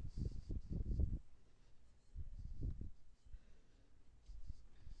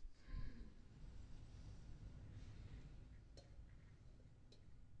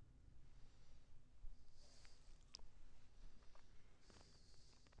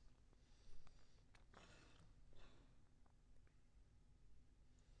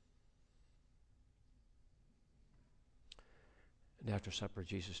 And after supper,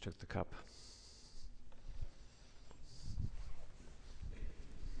 Jesus took the cup.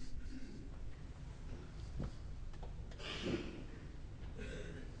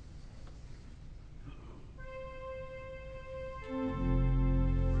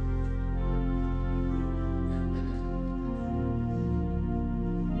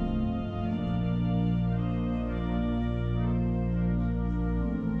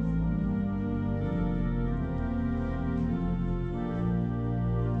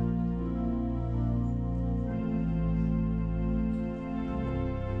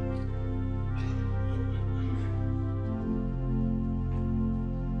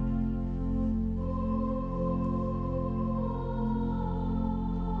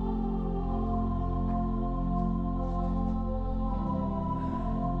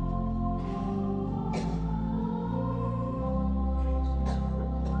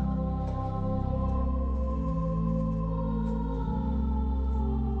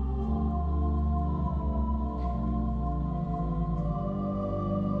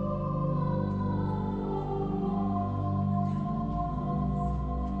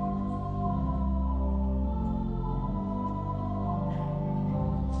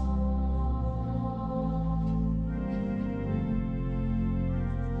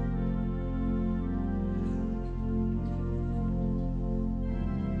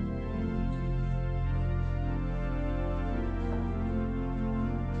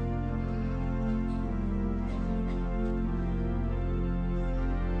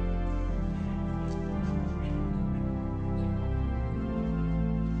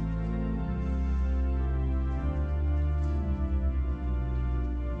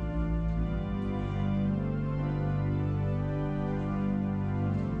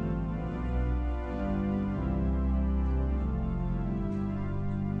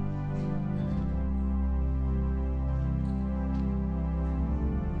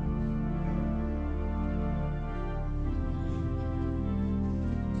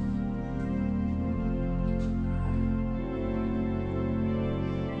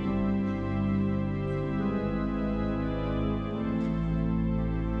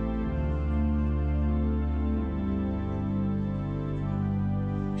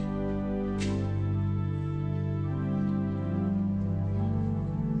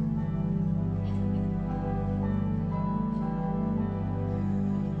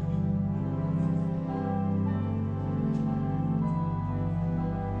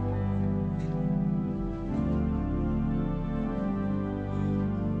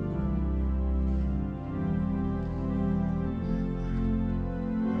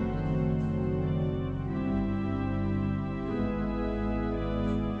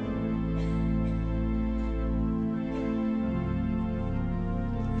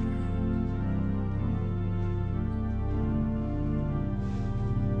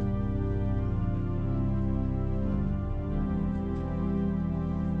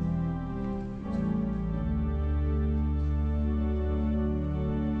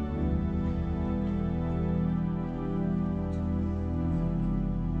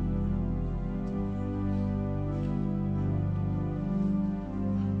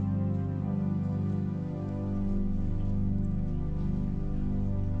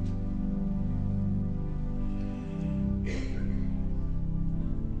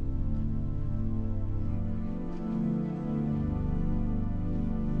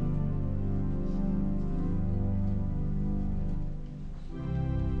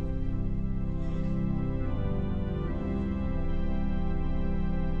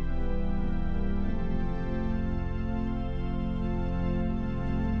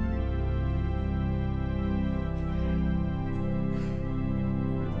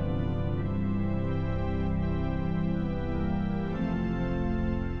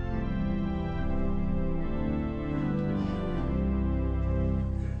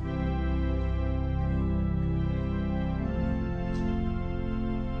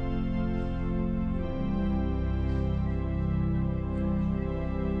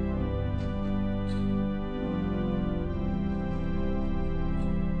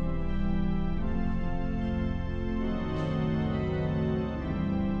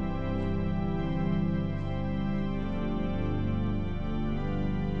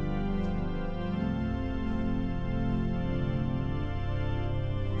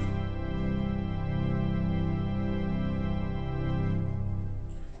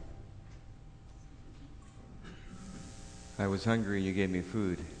 I was hungry and you gave me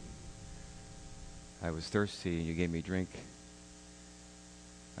food. I was thirsty and you gave me drink.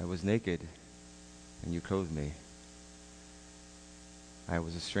 I was naked and you clothed me. I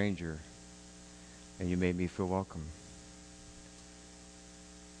was a stranger and you made me feel welcome.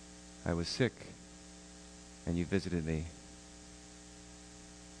 I was sick and you visited me.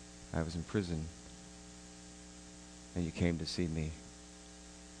 I was in prison and you came to see me.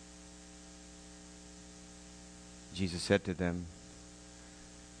 Jesus said to them,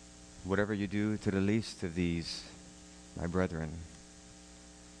 whatever you do to the least of these, my brethren,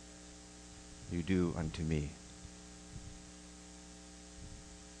 you do unto me.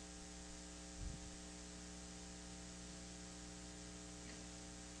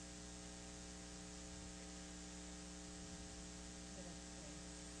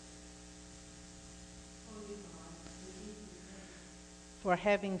 For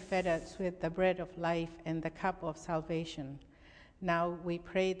having fed us with the bread of life and the cup of salvation. Now we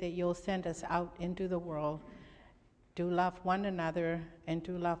pray that you'll send us out into the world to love one another and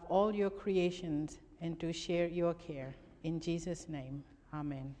to love all your creations and to share your care. In Jesus' name,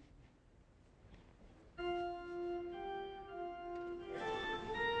 amen.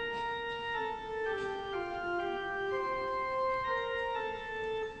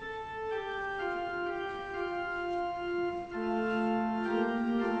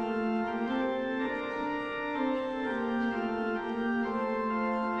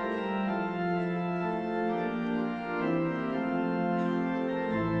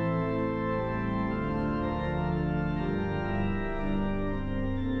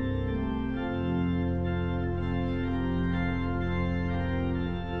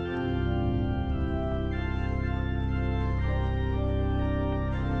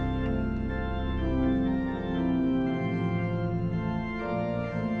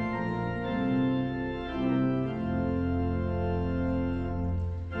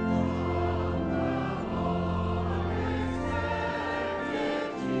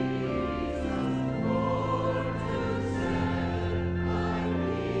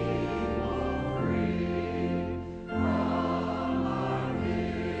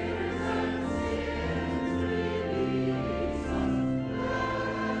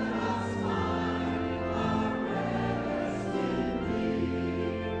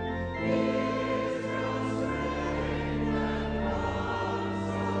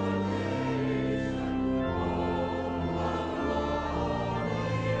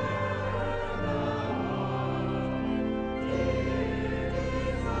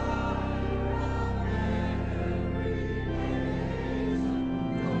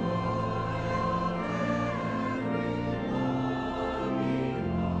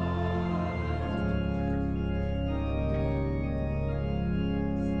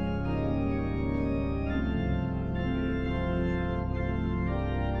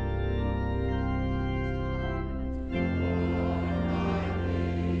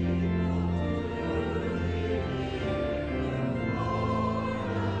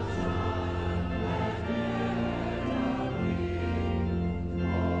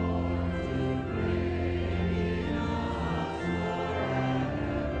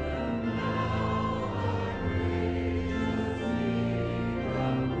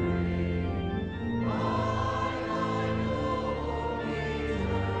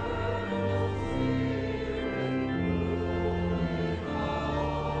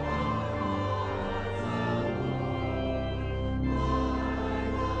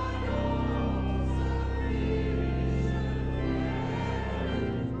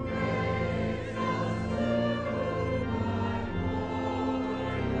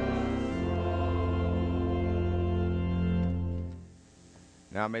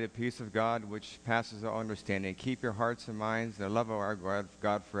 Now may the peace of God, which passes all understanding, keep your hearts and minds in the love of our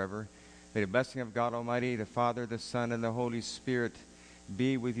God forever. May the blessing of God Almighty, the Father, the Son, and the Holy Spirit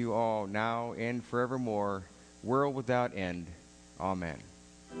be with you all now and forevermore, world without end. Amen.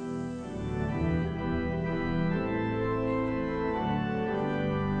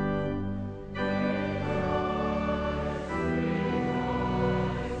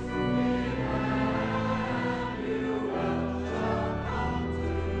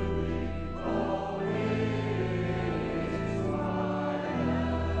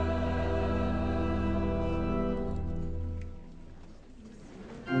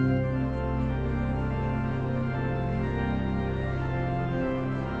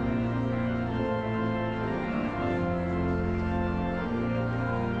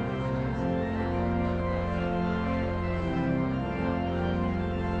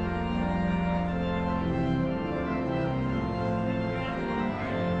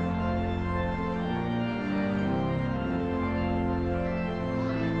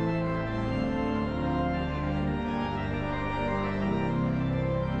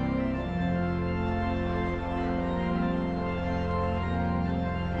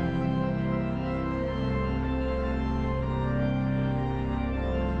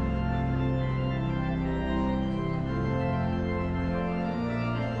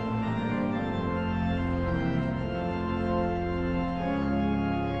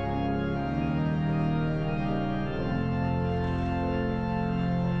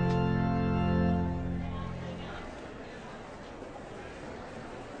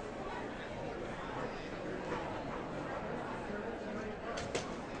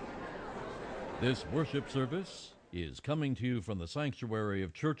 This worship service is coming to you from the sanctuary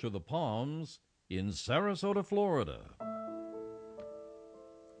of Church of the Palms in Sarasota, Florida.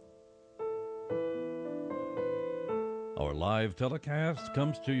 Our live telecast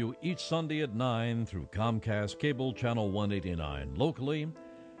comes to you each Sunday at 9 through Comcast Cable Channel 189 locally,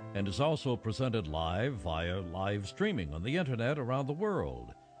 and is also presented live via live streaming on the internet around the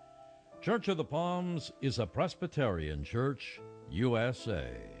world. Church of the Palms is a Presbyterian church, USA.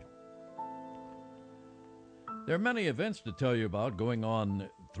 There are many events to tell you about going on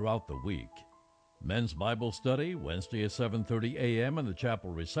throughout the week. Men's Bible study, Wednesday at 7:30 a.m. in the chapel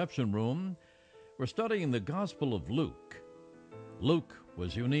reception room. We're studying the Gospel of Luke. Luke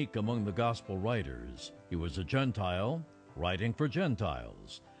was unique among the Gospel writers. He was a Gentile, writing for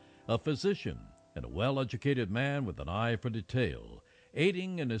Gentiles, a physician, and a well-educated man with an eye for detail,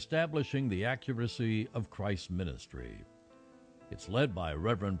 aiding in establishing the accuracy of Christ's ministry. It's led by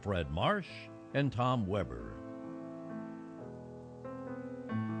Reverend Fred Marsh and Tom Weber.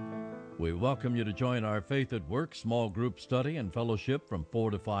 We welcome you to join our Faith at Work small group study and fellowship from 4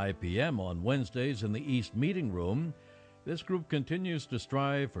 to 5 p.m. on Wednesdays in the East Meeting Room. This group continues to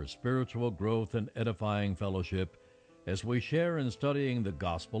strive for spiritual growth and edifying fellowship as we share in studying the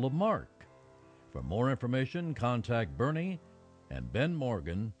Gospel of Mark. For more information, contact Bernie and Ben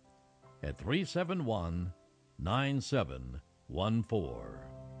Morgan at 371-9714.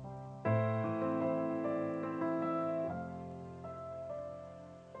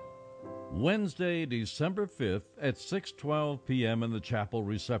 Wednesday, December 5th at 6:12 p.m. in the chapel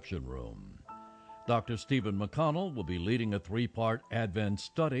reception room. Dr. Stephen McConnell will be leading a 3-part Advent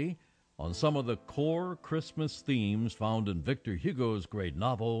study on some of the core Christmas themes found in Victor Hugo's great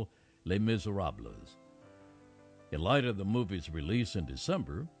novel, Les Miserables. In light of the movie's release in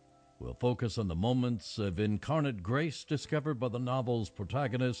December, we'll focus on the moments of incarnate grace discovered by the novel's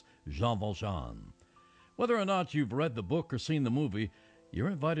protagonist, Jean Valjean. Whether or not you've read the book or seen the movie, you're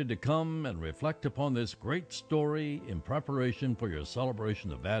invited to come and reflect upon this great story in preparation for your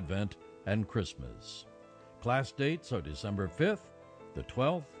celebration of Advent and Christmas. Class dates are December 5th, the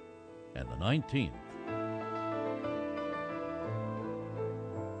 12th, and the 19th.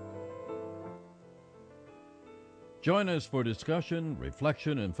 Join us for discussion,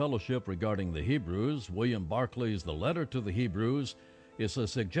 reflection, and fellowship regarding the Hebrews. William Barclay's The Letter to the Hebrews is a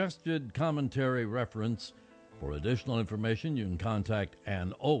suggested commentary reference. For additional information, you can contact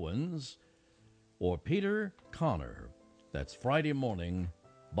Ann Owens or Peter Connor. That's Friday morning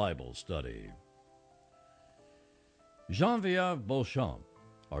Bible study. Geneviève Beauchamp,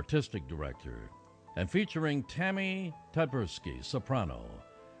 artistic director, and featuring Tammy Taberski, soprano,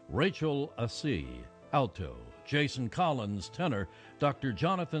 Rachel Assi, alto, Jason Collins, tenor, Dr.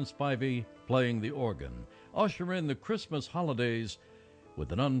 Jonathan Spivey playing the organ, usher in the Christmas holidays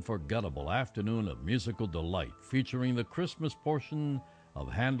with an unforgettable afternoon of musical delight featuring the Christmas portion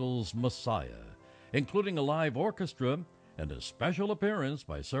of Handel's Messiah, including a live orchestra and a special appearance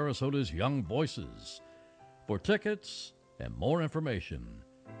by Sarasota's Young Voices. For tickets and more information,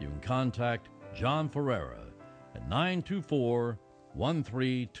 you can contact John Ferreira at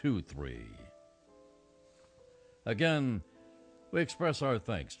 924-1323. Again, we express our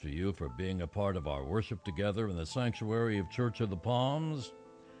thanks to you for being a part of our worship together in the sanctuary of Church of the Palms.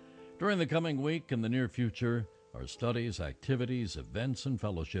 During the coming week and the near future are studies, activities, events, and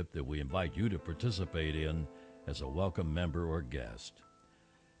fellowship that we invite you to participate in as a welcome member or guest.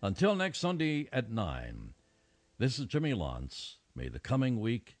 Until next Sunday at 9, this is Jimmy Lantz. May the coming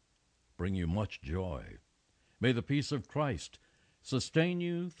week bring you much joy. May the peace of Christ sustain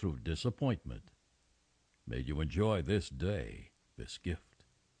you through disappointment. May you enjoy this day, this gift.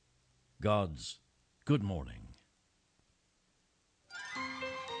 God's good morning.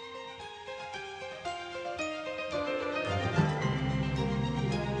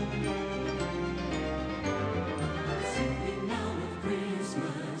 Singing now of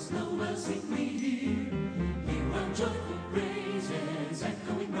Christmas, Noel, sing me here. Hear our joyful praises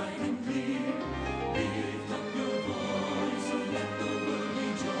echoing bright and clear. Lift up your voice, oh let the world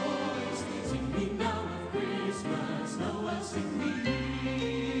rejoice. Sing me now of Christmas, Noel, sing me here.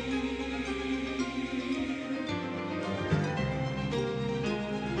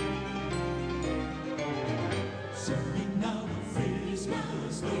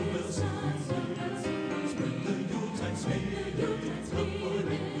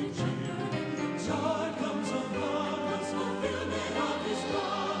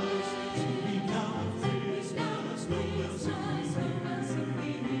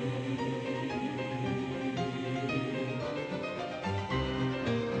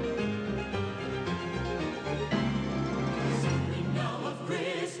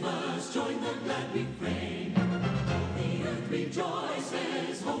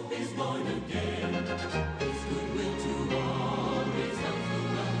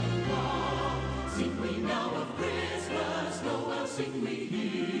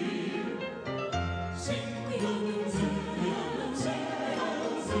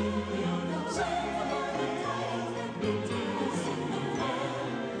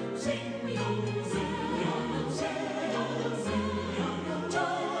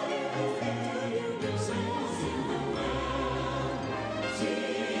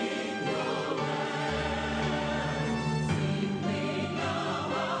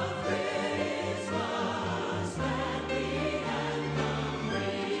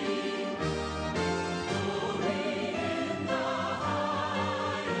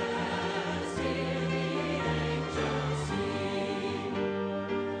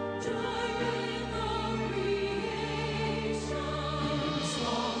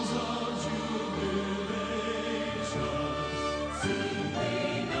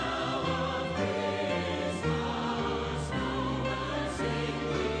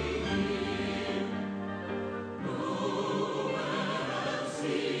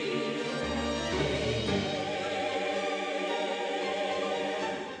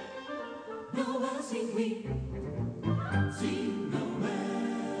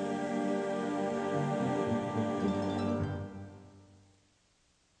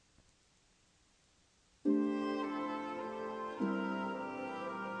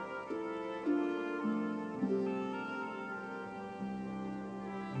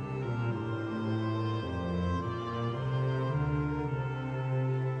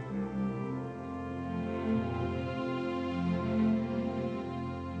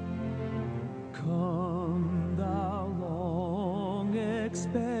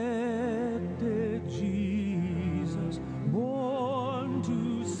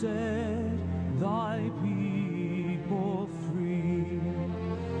 set thy people free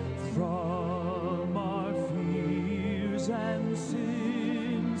from our fears and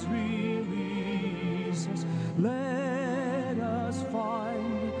sins. Release us, let us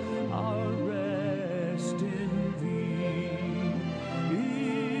find our rest in thee.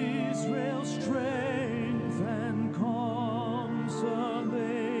 Israel's strength and consolation,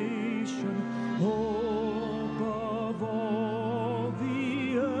 hope of all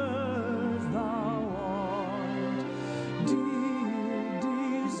the earth thou art, dear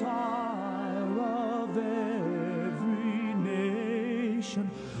desire of every nation,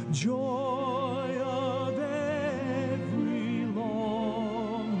 joy of every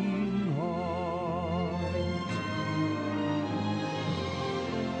longing heart.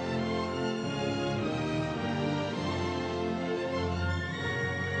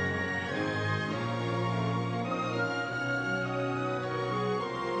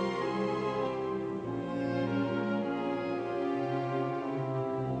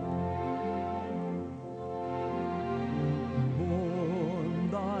 Born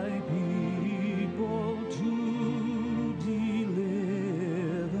thy people to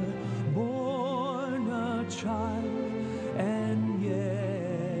deliver, born a child and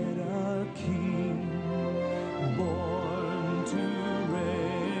yet a king, born to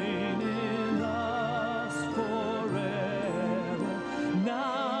reign in us forever.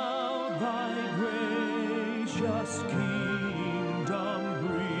 Now thy gracious kingdom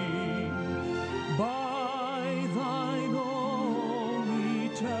bring, by thine own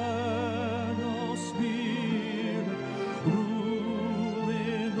eternal Spirit, rule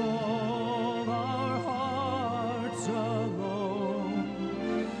in all our hearts alone.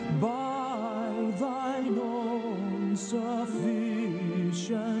 By thine own sufficient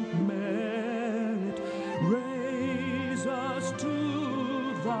merit, raise us to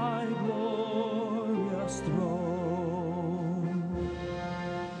thy glorious throne.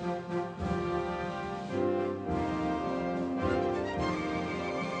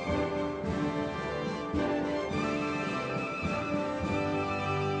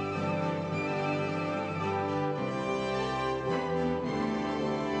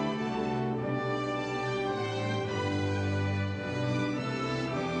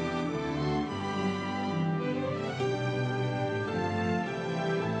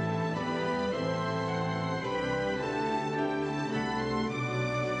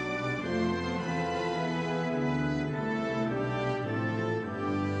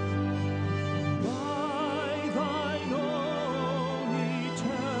 By thine own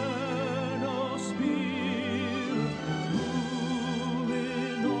eternal Spirit, rule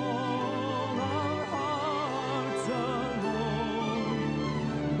in all our hearts alone.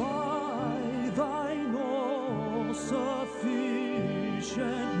 By thine all sufficient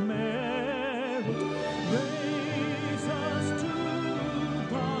merit,